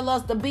Bible tells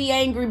us to be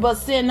angry but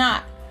sin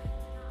not.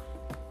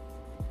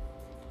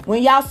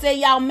 When y'all say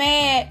y'all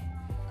mad,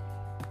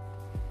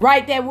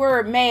 write that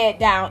word mad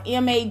down,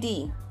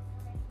 M-A-D.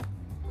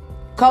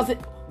 Because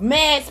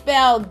mad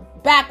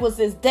spelled backwards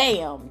is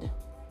damned.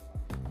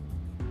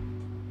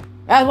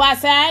 That's why I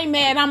say I ain't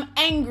mad, I'm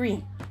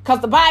angry. Because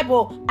the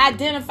Bible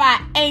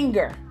identified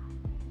anger.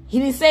 He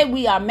didn't say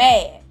we are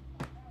mad.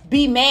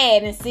 Be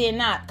mad and sin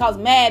not, because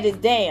mad is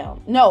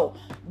damned. No.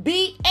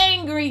 Be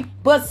angry,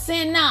 but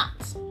sin not.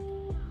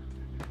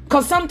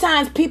 Because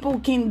sometimes people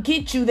can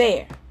get you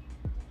there.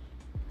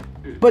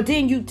 But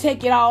then you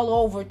take it all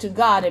over to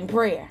God in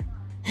prayer.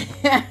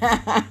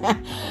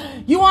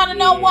 You want to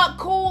know what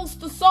cools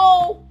the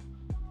soul?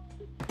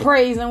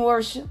 Praise and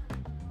worship.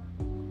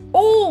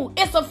 Ooh,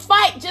 it's a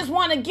fight. Just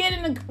want to get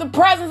in the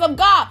presence of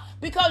God.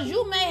 Because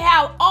you may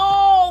have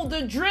all the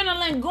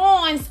adrenaline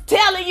going,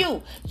 telling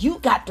you, you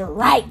got the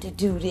right to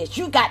do this.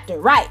 You got the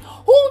right.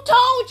 Who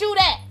told you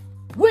that?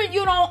 When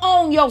you don't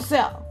own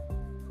yourself.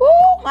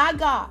 Oh my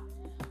God.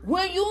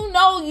 When you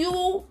know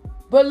you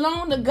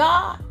belong to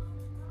God,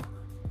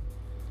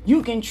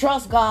 you can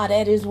trust God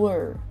at his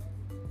word.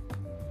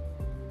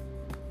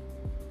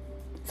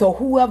 So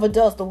whoever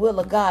does the will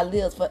of God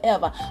lives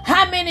forever.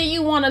 How many of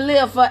you want to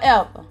live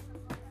forever?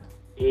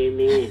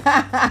 Amen.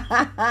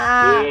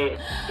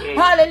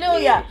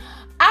 Hallelujah.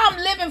 I'm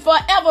living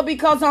forever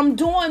because I'm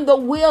doing the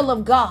will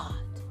of God.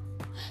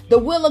 The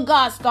will of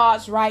God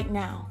starts right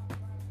now.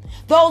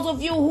 Those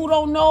of you who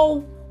don't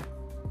know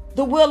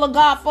the will of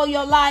God for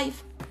your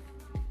life,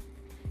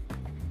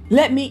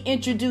 let me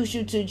introduce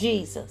you to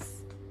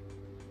Jesus.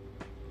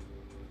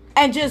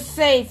 And just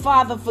say,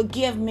 Father,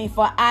 forgive me,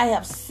 for I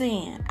have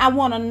sinned. I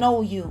want to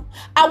know you.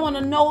 I want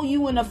to know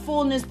you in the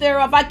fullness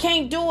thereof. I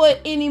can't do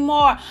it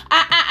anymore.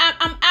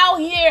 I'm out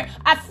here.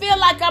 I feel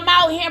like I'm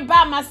out here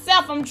by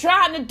myself. I'm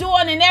trying to do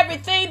it, and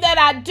everything that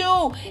I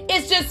do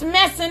is just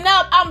messing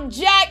up. I'm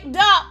jacked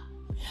up.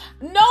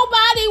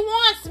 Nobody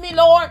wants me,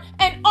 Lord.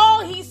 And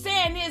all he's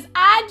saying is,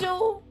 I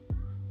do.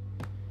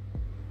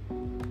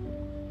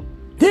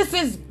 This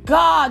is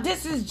God.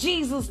 This is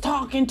Jesus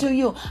talking to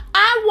you.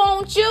 I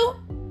want you.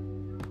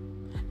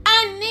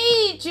 I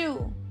need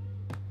you.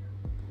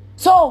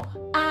 So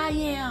I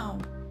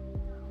am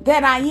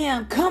that I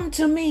am. Come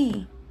to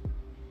me.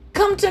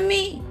 Come to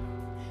me.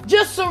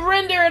 Just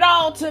surrender it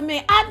all to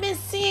me. I've been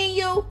seeing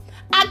you.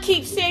 I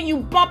keep seeing you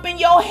bumping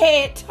your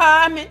head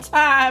time and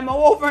time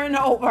over and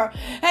over.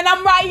 And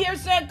I'm right here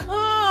saying,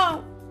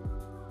 come.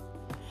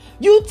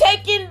 You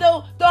taking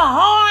the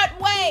hard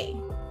way.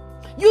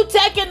 You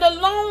taking the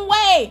long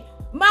way.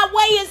 My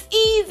way is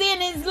easy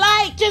and it's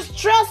light. Just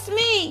trust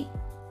me.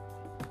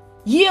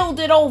 Yield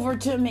it over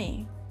to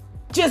me.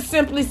 Just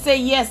simply say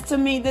yes to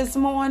me this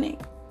morning.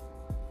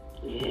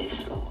 Yes,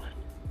 Lord.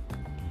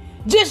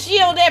 Just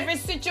yield every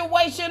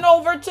situation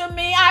over to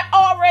me. I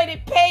already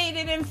paid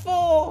it in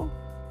full.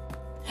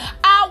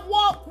 I'll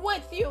walk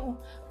with you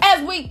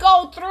as we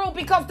go through,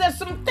 because there's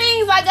some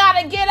things I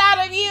got to get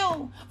out of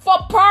you for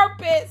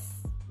purpose.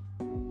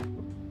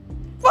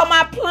 For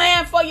my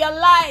plan for your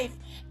life.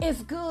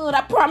 It's good.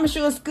 I promise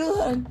you it's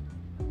good.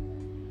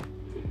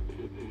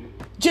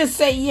 Just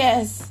say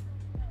yes.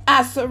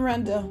 I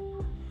surrender.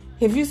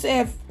 If you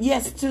said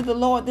yes to the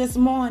Lord this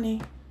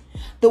morning,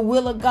 the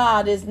will of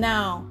God is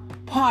now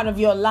part of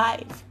your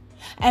life.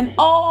 And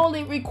all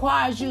it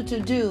requires you to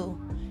do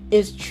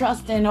is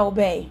trust and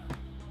obey.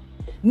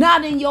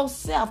 Not in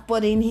yourself,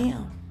 but in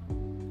him.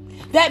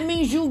 That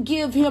means you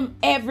give him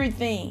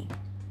everything.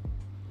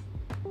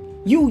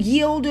 You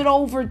yield it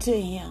over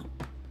to him.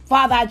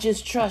 Father, I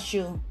just trust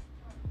you.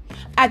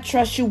 I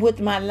trust you with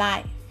my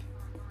life.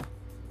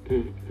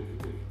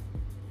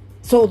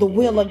 So the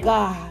will of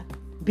God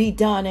be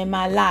done in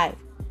my life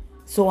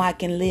so I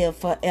can live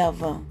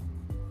forever.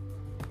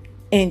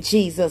 In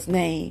Jesus'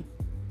 name,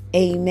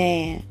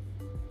 amen.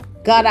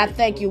 God, I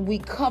thank you. We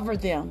cover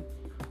them.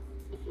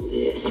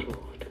 Yes,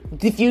 Lord.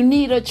 If you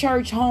need a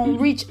church home,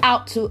 reach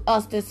out to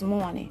us this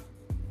morning.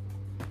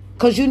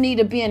 Because you need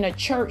to be in a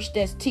church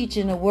that's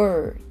teaching the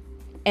word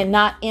and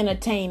not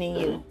entertaining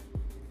you.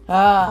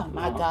 Ah,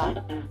 my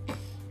God.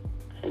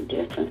 A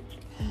difference.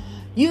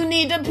 You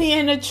need to be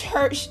in a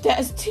church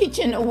that's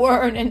teaching the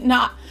word and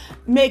not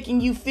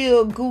making you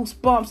feel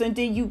goosebumps, and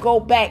then you go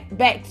back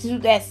to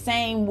that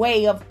same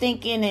way of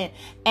thinking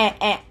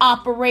and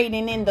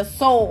operating in the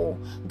soul.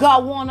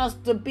 God wants us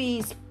to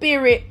be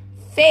spirit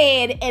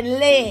fed and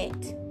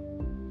led.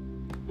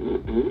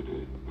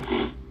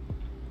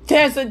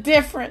 There's a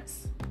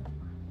difference.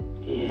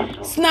 Yes.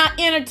 It's not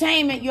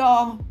entertainment,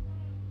 y'all.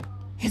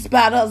 It's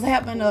about us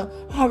having a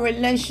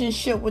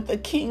relationship with the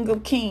King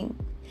of Kings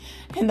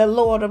and the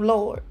Lord of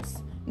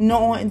Lords,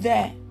 knowing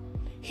that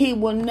he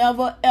will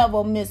never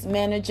ever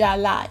mismanage our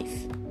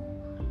life.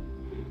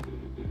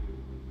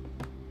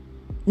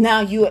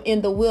 Now you are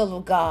in the will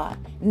of God.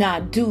 Now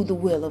do the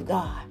will of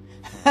God.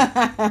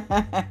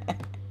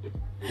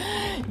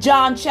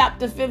 John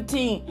chapter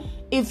 15.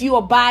 If you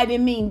abide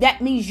in me,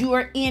 that means you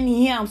are in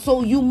him.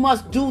 So you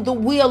must do the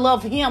will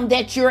of him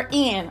that you're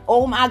in.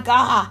 Oh my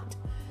God.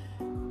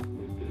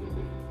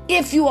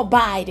 If you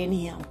abide in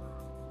him.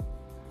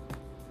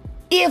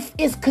 If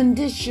it's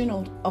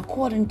conditional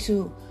according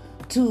to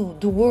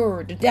the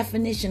word, the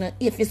definition of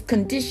if it's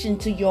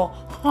conditioned to your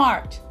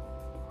heart.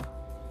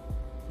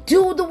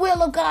 Do the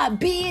will of God.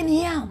 Be in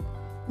him.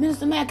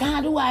 Minister Mac,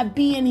 how do I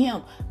be in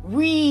him?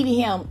 Read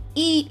him.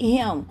 Eat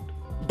him.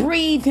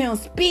 Breathe him.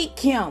 Speak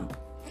him.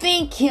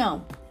 Think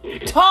him.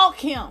 Talk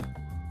him.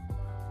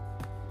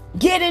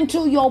 Get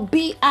into your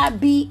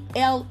BIBLE.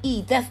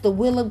 That's the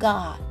will of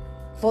God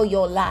for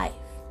your life.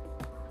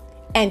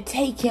 And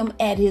take him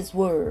at his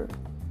word.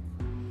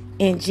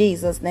 In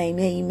Jesus' name,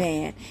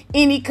 amen.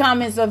 Any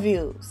comments or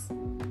views?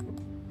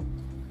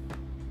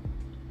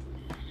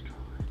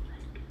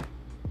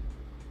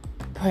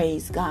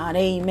 Praise God,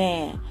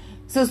 amen.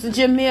 Sister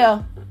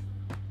Jamil,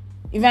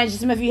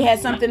 Evangelist Smith, you had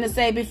something to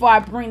say before I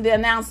bring the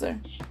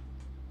announcer?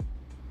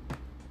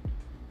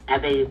 I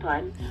beg your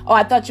pardon? Oh,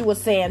 I thought you were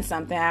saying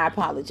something. I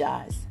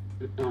apologize.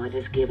 No,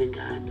 just giving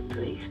God the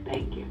praise.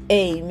 Thank you.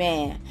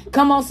 Amen.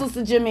 Come on,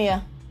 Sister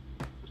Jamil.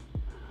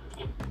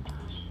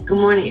 Good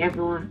morning,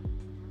 everyone.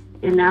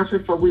 The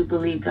announcement for We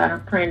Believe God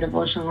and Prayer and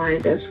Devotion line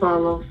is as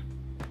follows.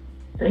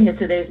 So here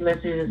today's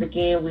message is,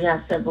 again, we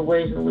have several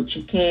ways in which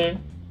you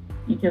can.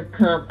 You can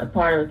become a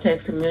part of the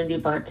text community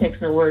by texting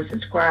the word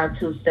subscribe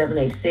to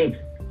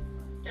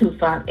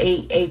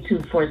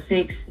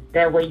 786-258-8246.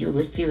 That way you'll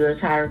receive the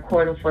entire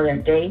recording for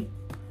that day.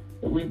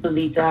 The We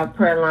Believe God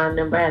prayer line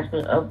number has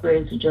been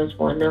upgraded to just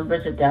one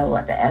number, so that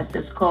will the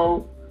access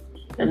code.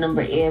 The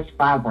number is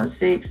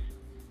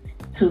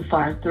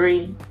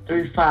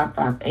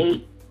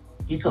 516-253-3558.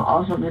 You can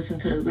also listen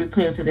to the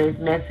replay of today's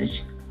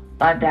message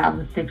by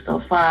dialing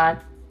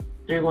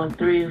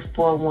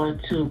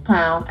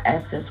 605-313-412-pound,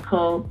 access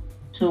code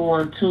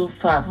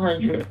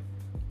 212-500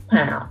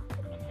 pound.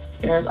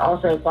 There is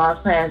also a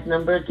bypass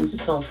number due to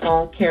some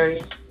phone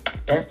carriers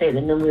that state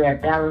the number you are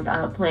dialing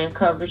out of plan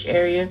coverage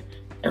area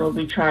and will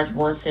be charged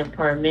 1 cent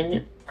per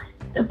minute.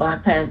 The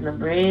bypass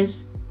number is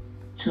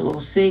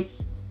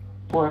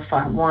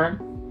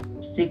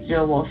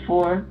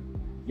 206-451-6014,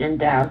 then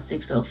dial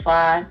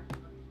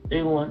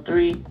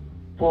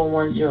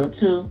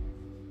 605-313-4102.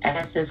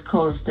 Access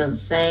code is still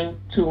the same,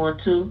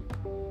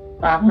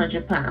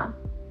 212-500 pound.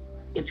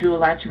 If you would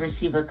like to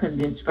receive a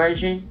condensed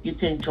version, you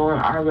can join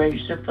our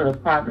register for the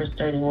Proverbs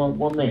 31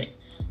 Woman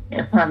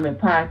Empowerment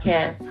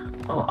Podcast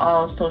on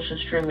all social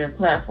streaming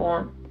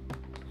platforms.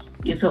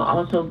 You can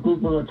also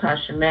Google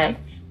Latasha Mack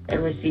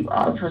and receive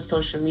all of her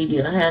social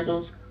media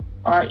handles,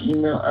 or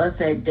email us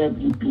at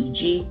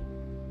WBGPAD.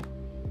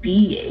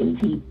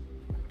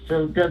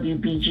 So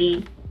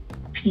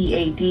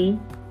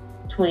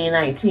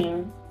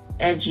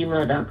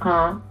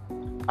WBGPAD2019@gmail.com.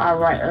 Or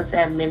write us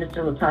at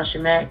Minister Latasha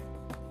Mack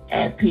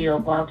at P.O.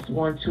 Box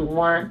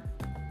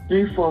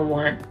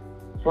 121-341,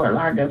 Fort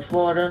Lauderdale,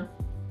 Florida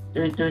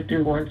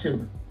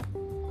 33312.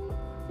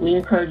 We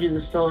encourage you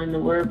to sow in the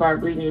Word by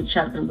reading a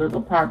chapter in the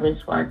book of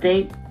Proverbs for our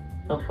date.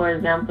 So, for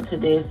example,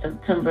 today is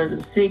September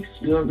the 6th,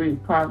 you'll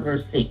read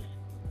Proverbs 6.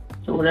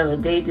 So whatever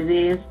date it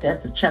is,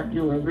 that's the chapter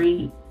you will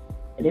read.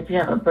 And if you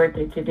have a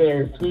birthday today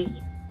or this week,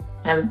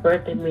 happy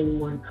birthday, many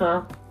more to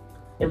come.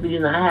 If you do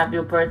not have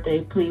your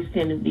birthday, please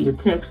send it via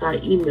text or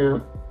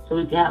email so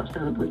we can help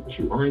celebrate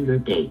you on your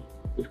day.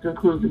 This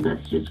concludes the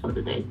messages for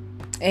today.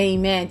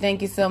 Amen.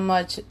 Thank you so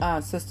much,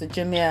 Sister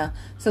Jamil.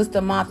 Sister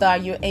Martha, are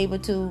you able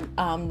to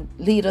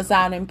lead us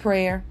out in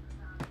prayer?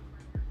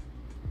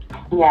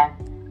 Yes.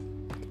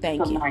 Thank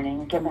you. Good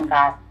morning. Giving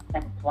God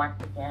thanks once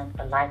again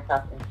for life,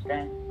 health, and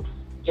strength.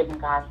 Giving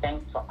God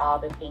thanks for all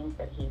the things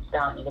that He's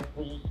done. And if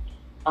we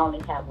only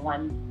have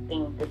one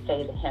thing to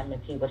say to Him,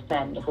 if we were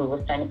standing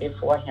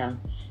before Him,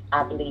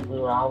 I believe we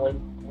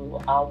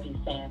will all be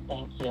saying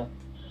thank you.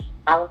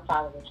 Our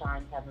Father which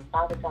art in heaven,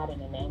 Father God, in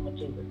the name of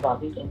Jesus,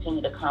 Lord, we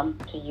continue to come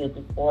to you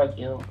before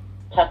you,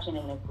 touching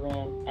and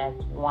agreeing as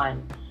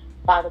one.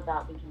 Father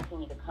God, we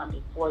continue to come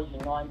before you,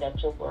 knowing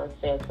that your word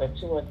says where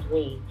 2 or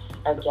 3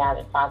 are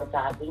gathered. Father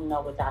God, we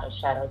know without a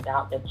shadow of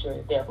doubt that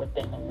you're there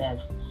within the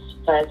midst.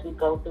 So as we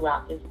go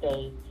throughout this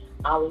day,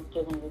 always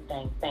giving you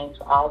thanks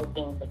for all the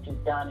things that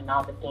you've done and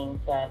all the things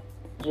that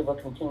you will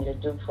continue to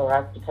do for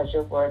us, because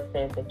your word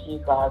says that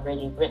you've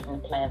already written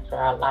plans for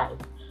our life.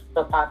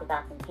 So, Father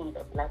God, continue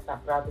to bless our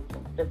brothers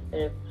and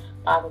sisters.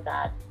 Father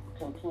God,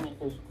 continue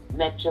to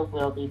let your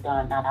will be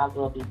done, not our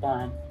will be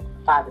done,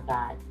 Father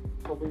God.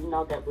 So we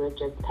know that we're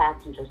just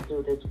passengers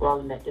through this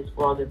world and that this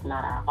world is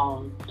not our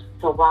own.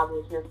 So while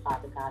we're here,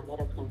 Father God, let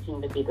us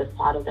continue to be the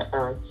salt of the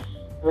earth,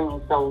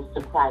 bringing souls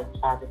to Christ,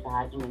 Father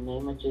God, in the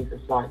name of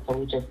Jesus, Lord. So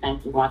we just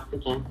thank you once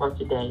again for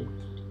today.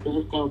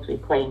 These things we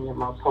pray in your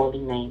most holy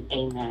name.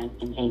 Amen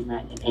and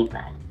amen and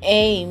amen.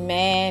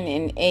 Amen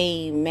and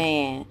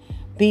amen.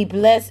 Be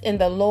blessed in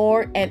the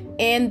Lord and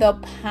in the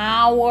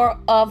power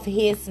of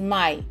His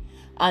might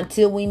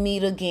until we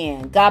meet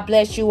again. God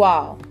bless you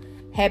all.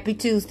 Happy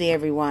Tuesday,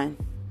 everyone.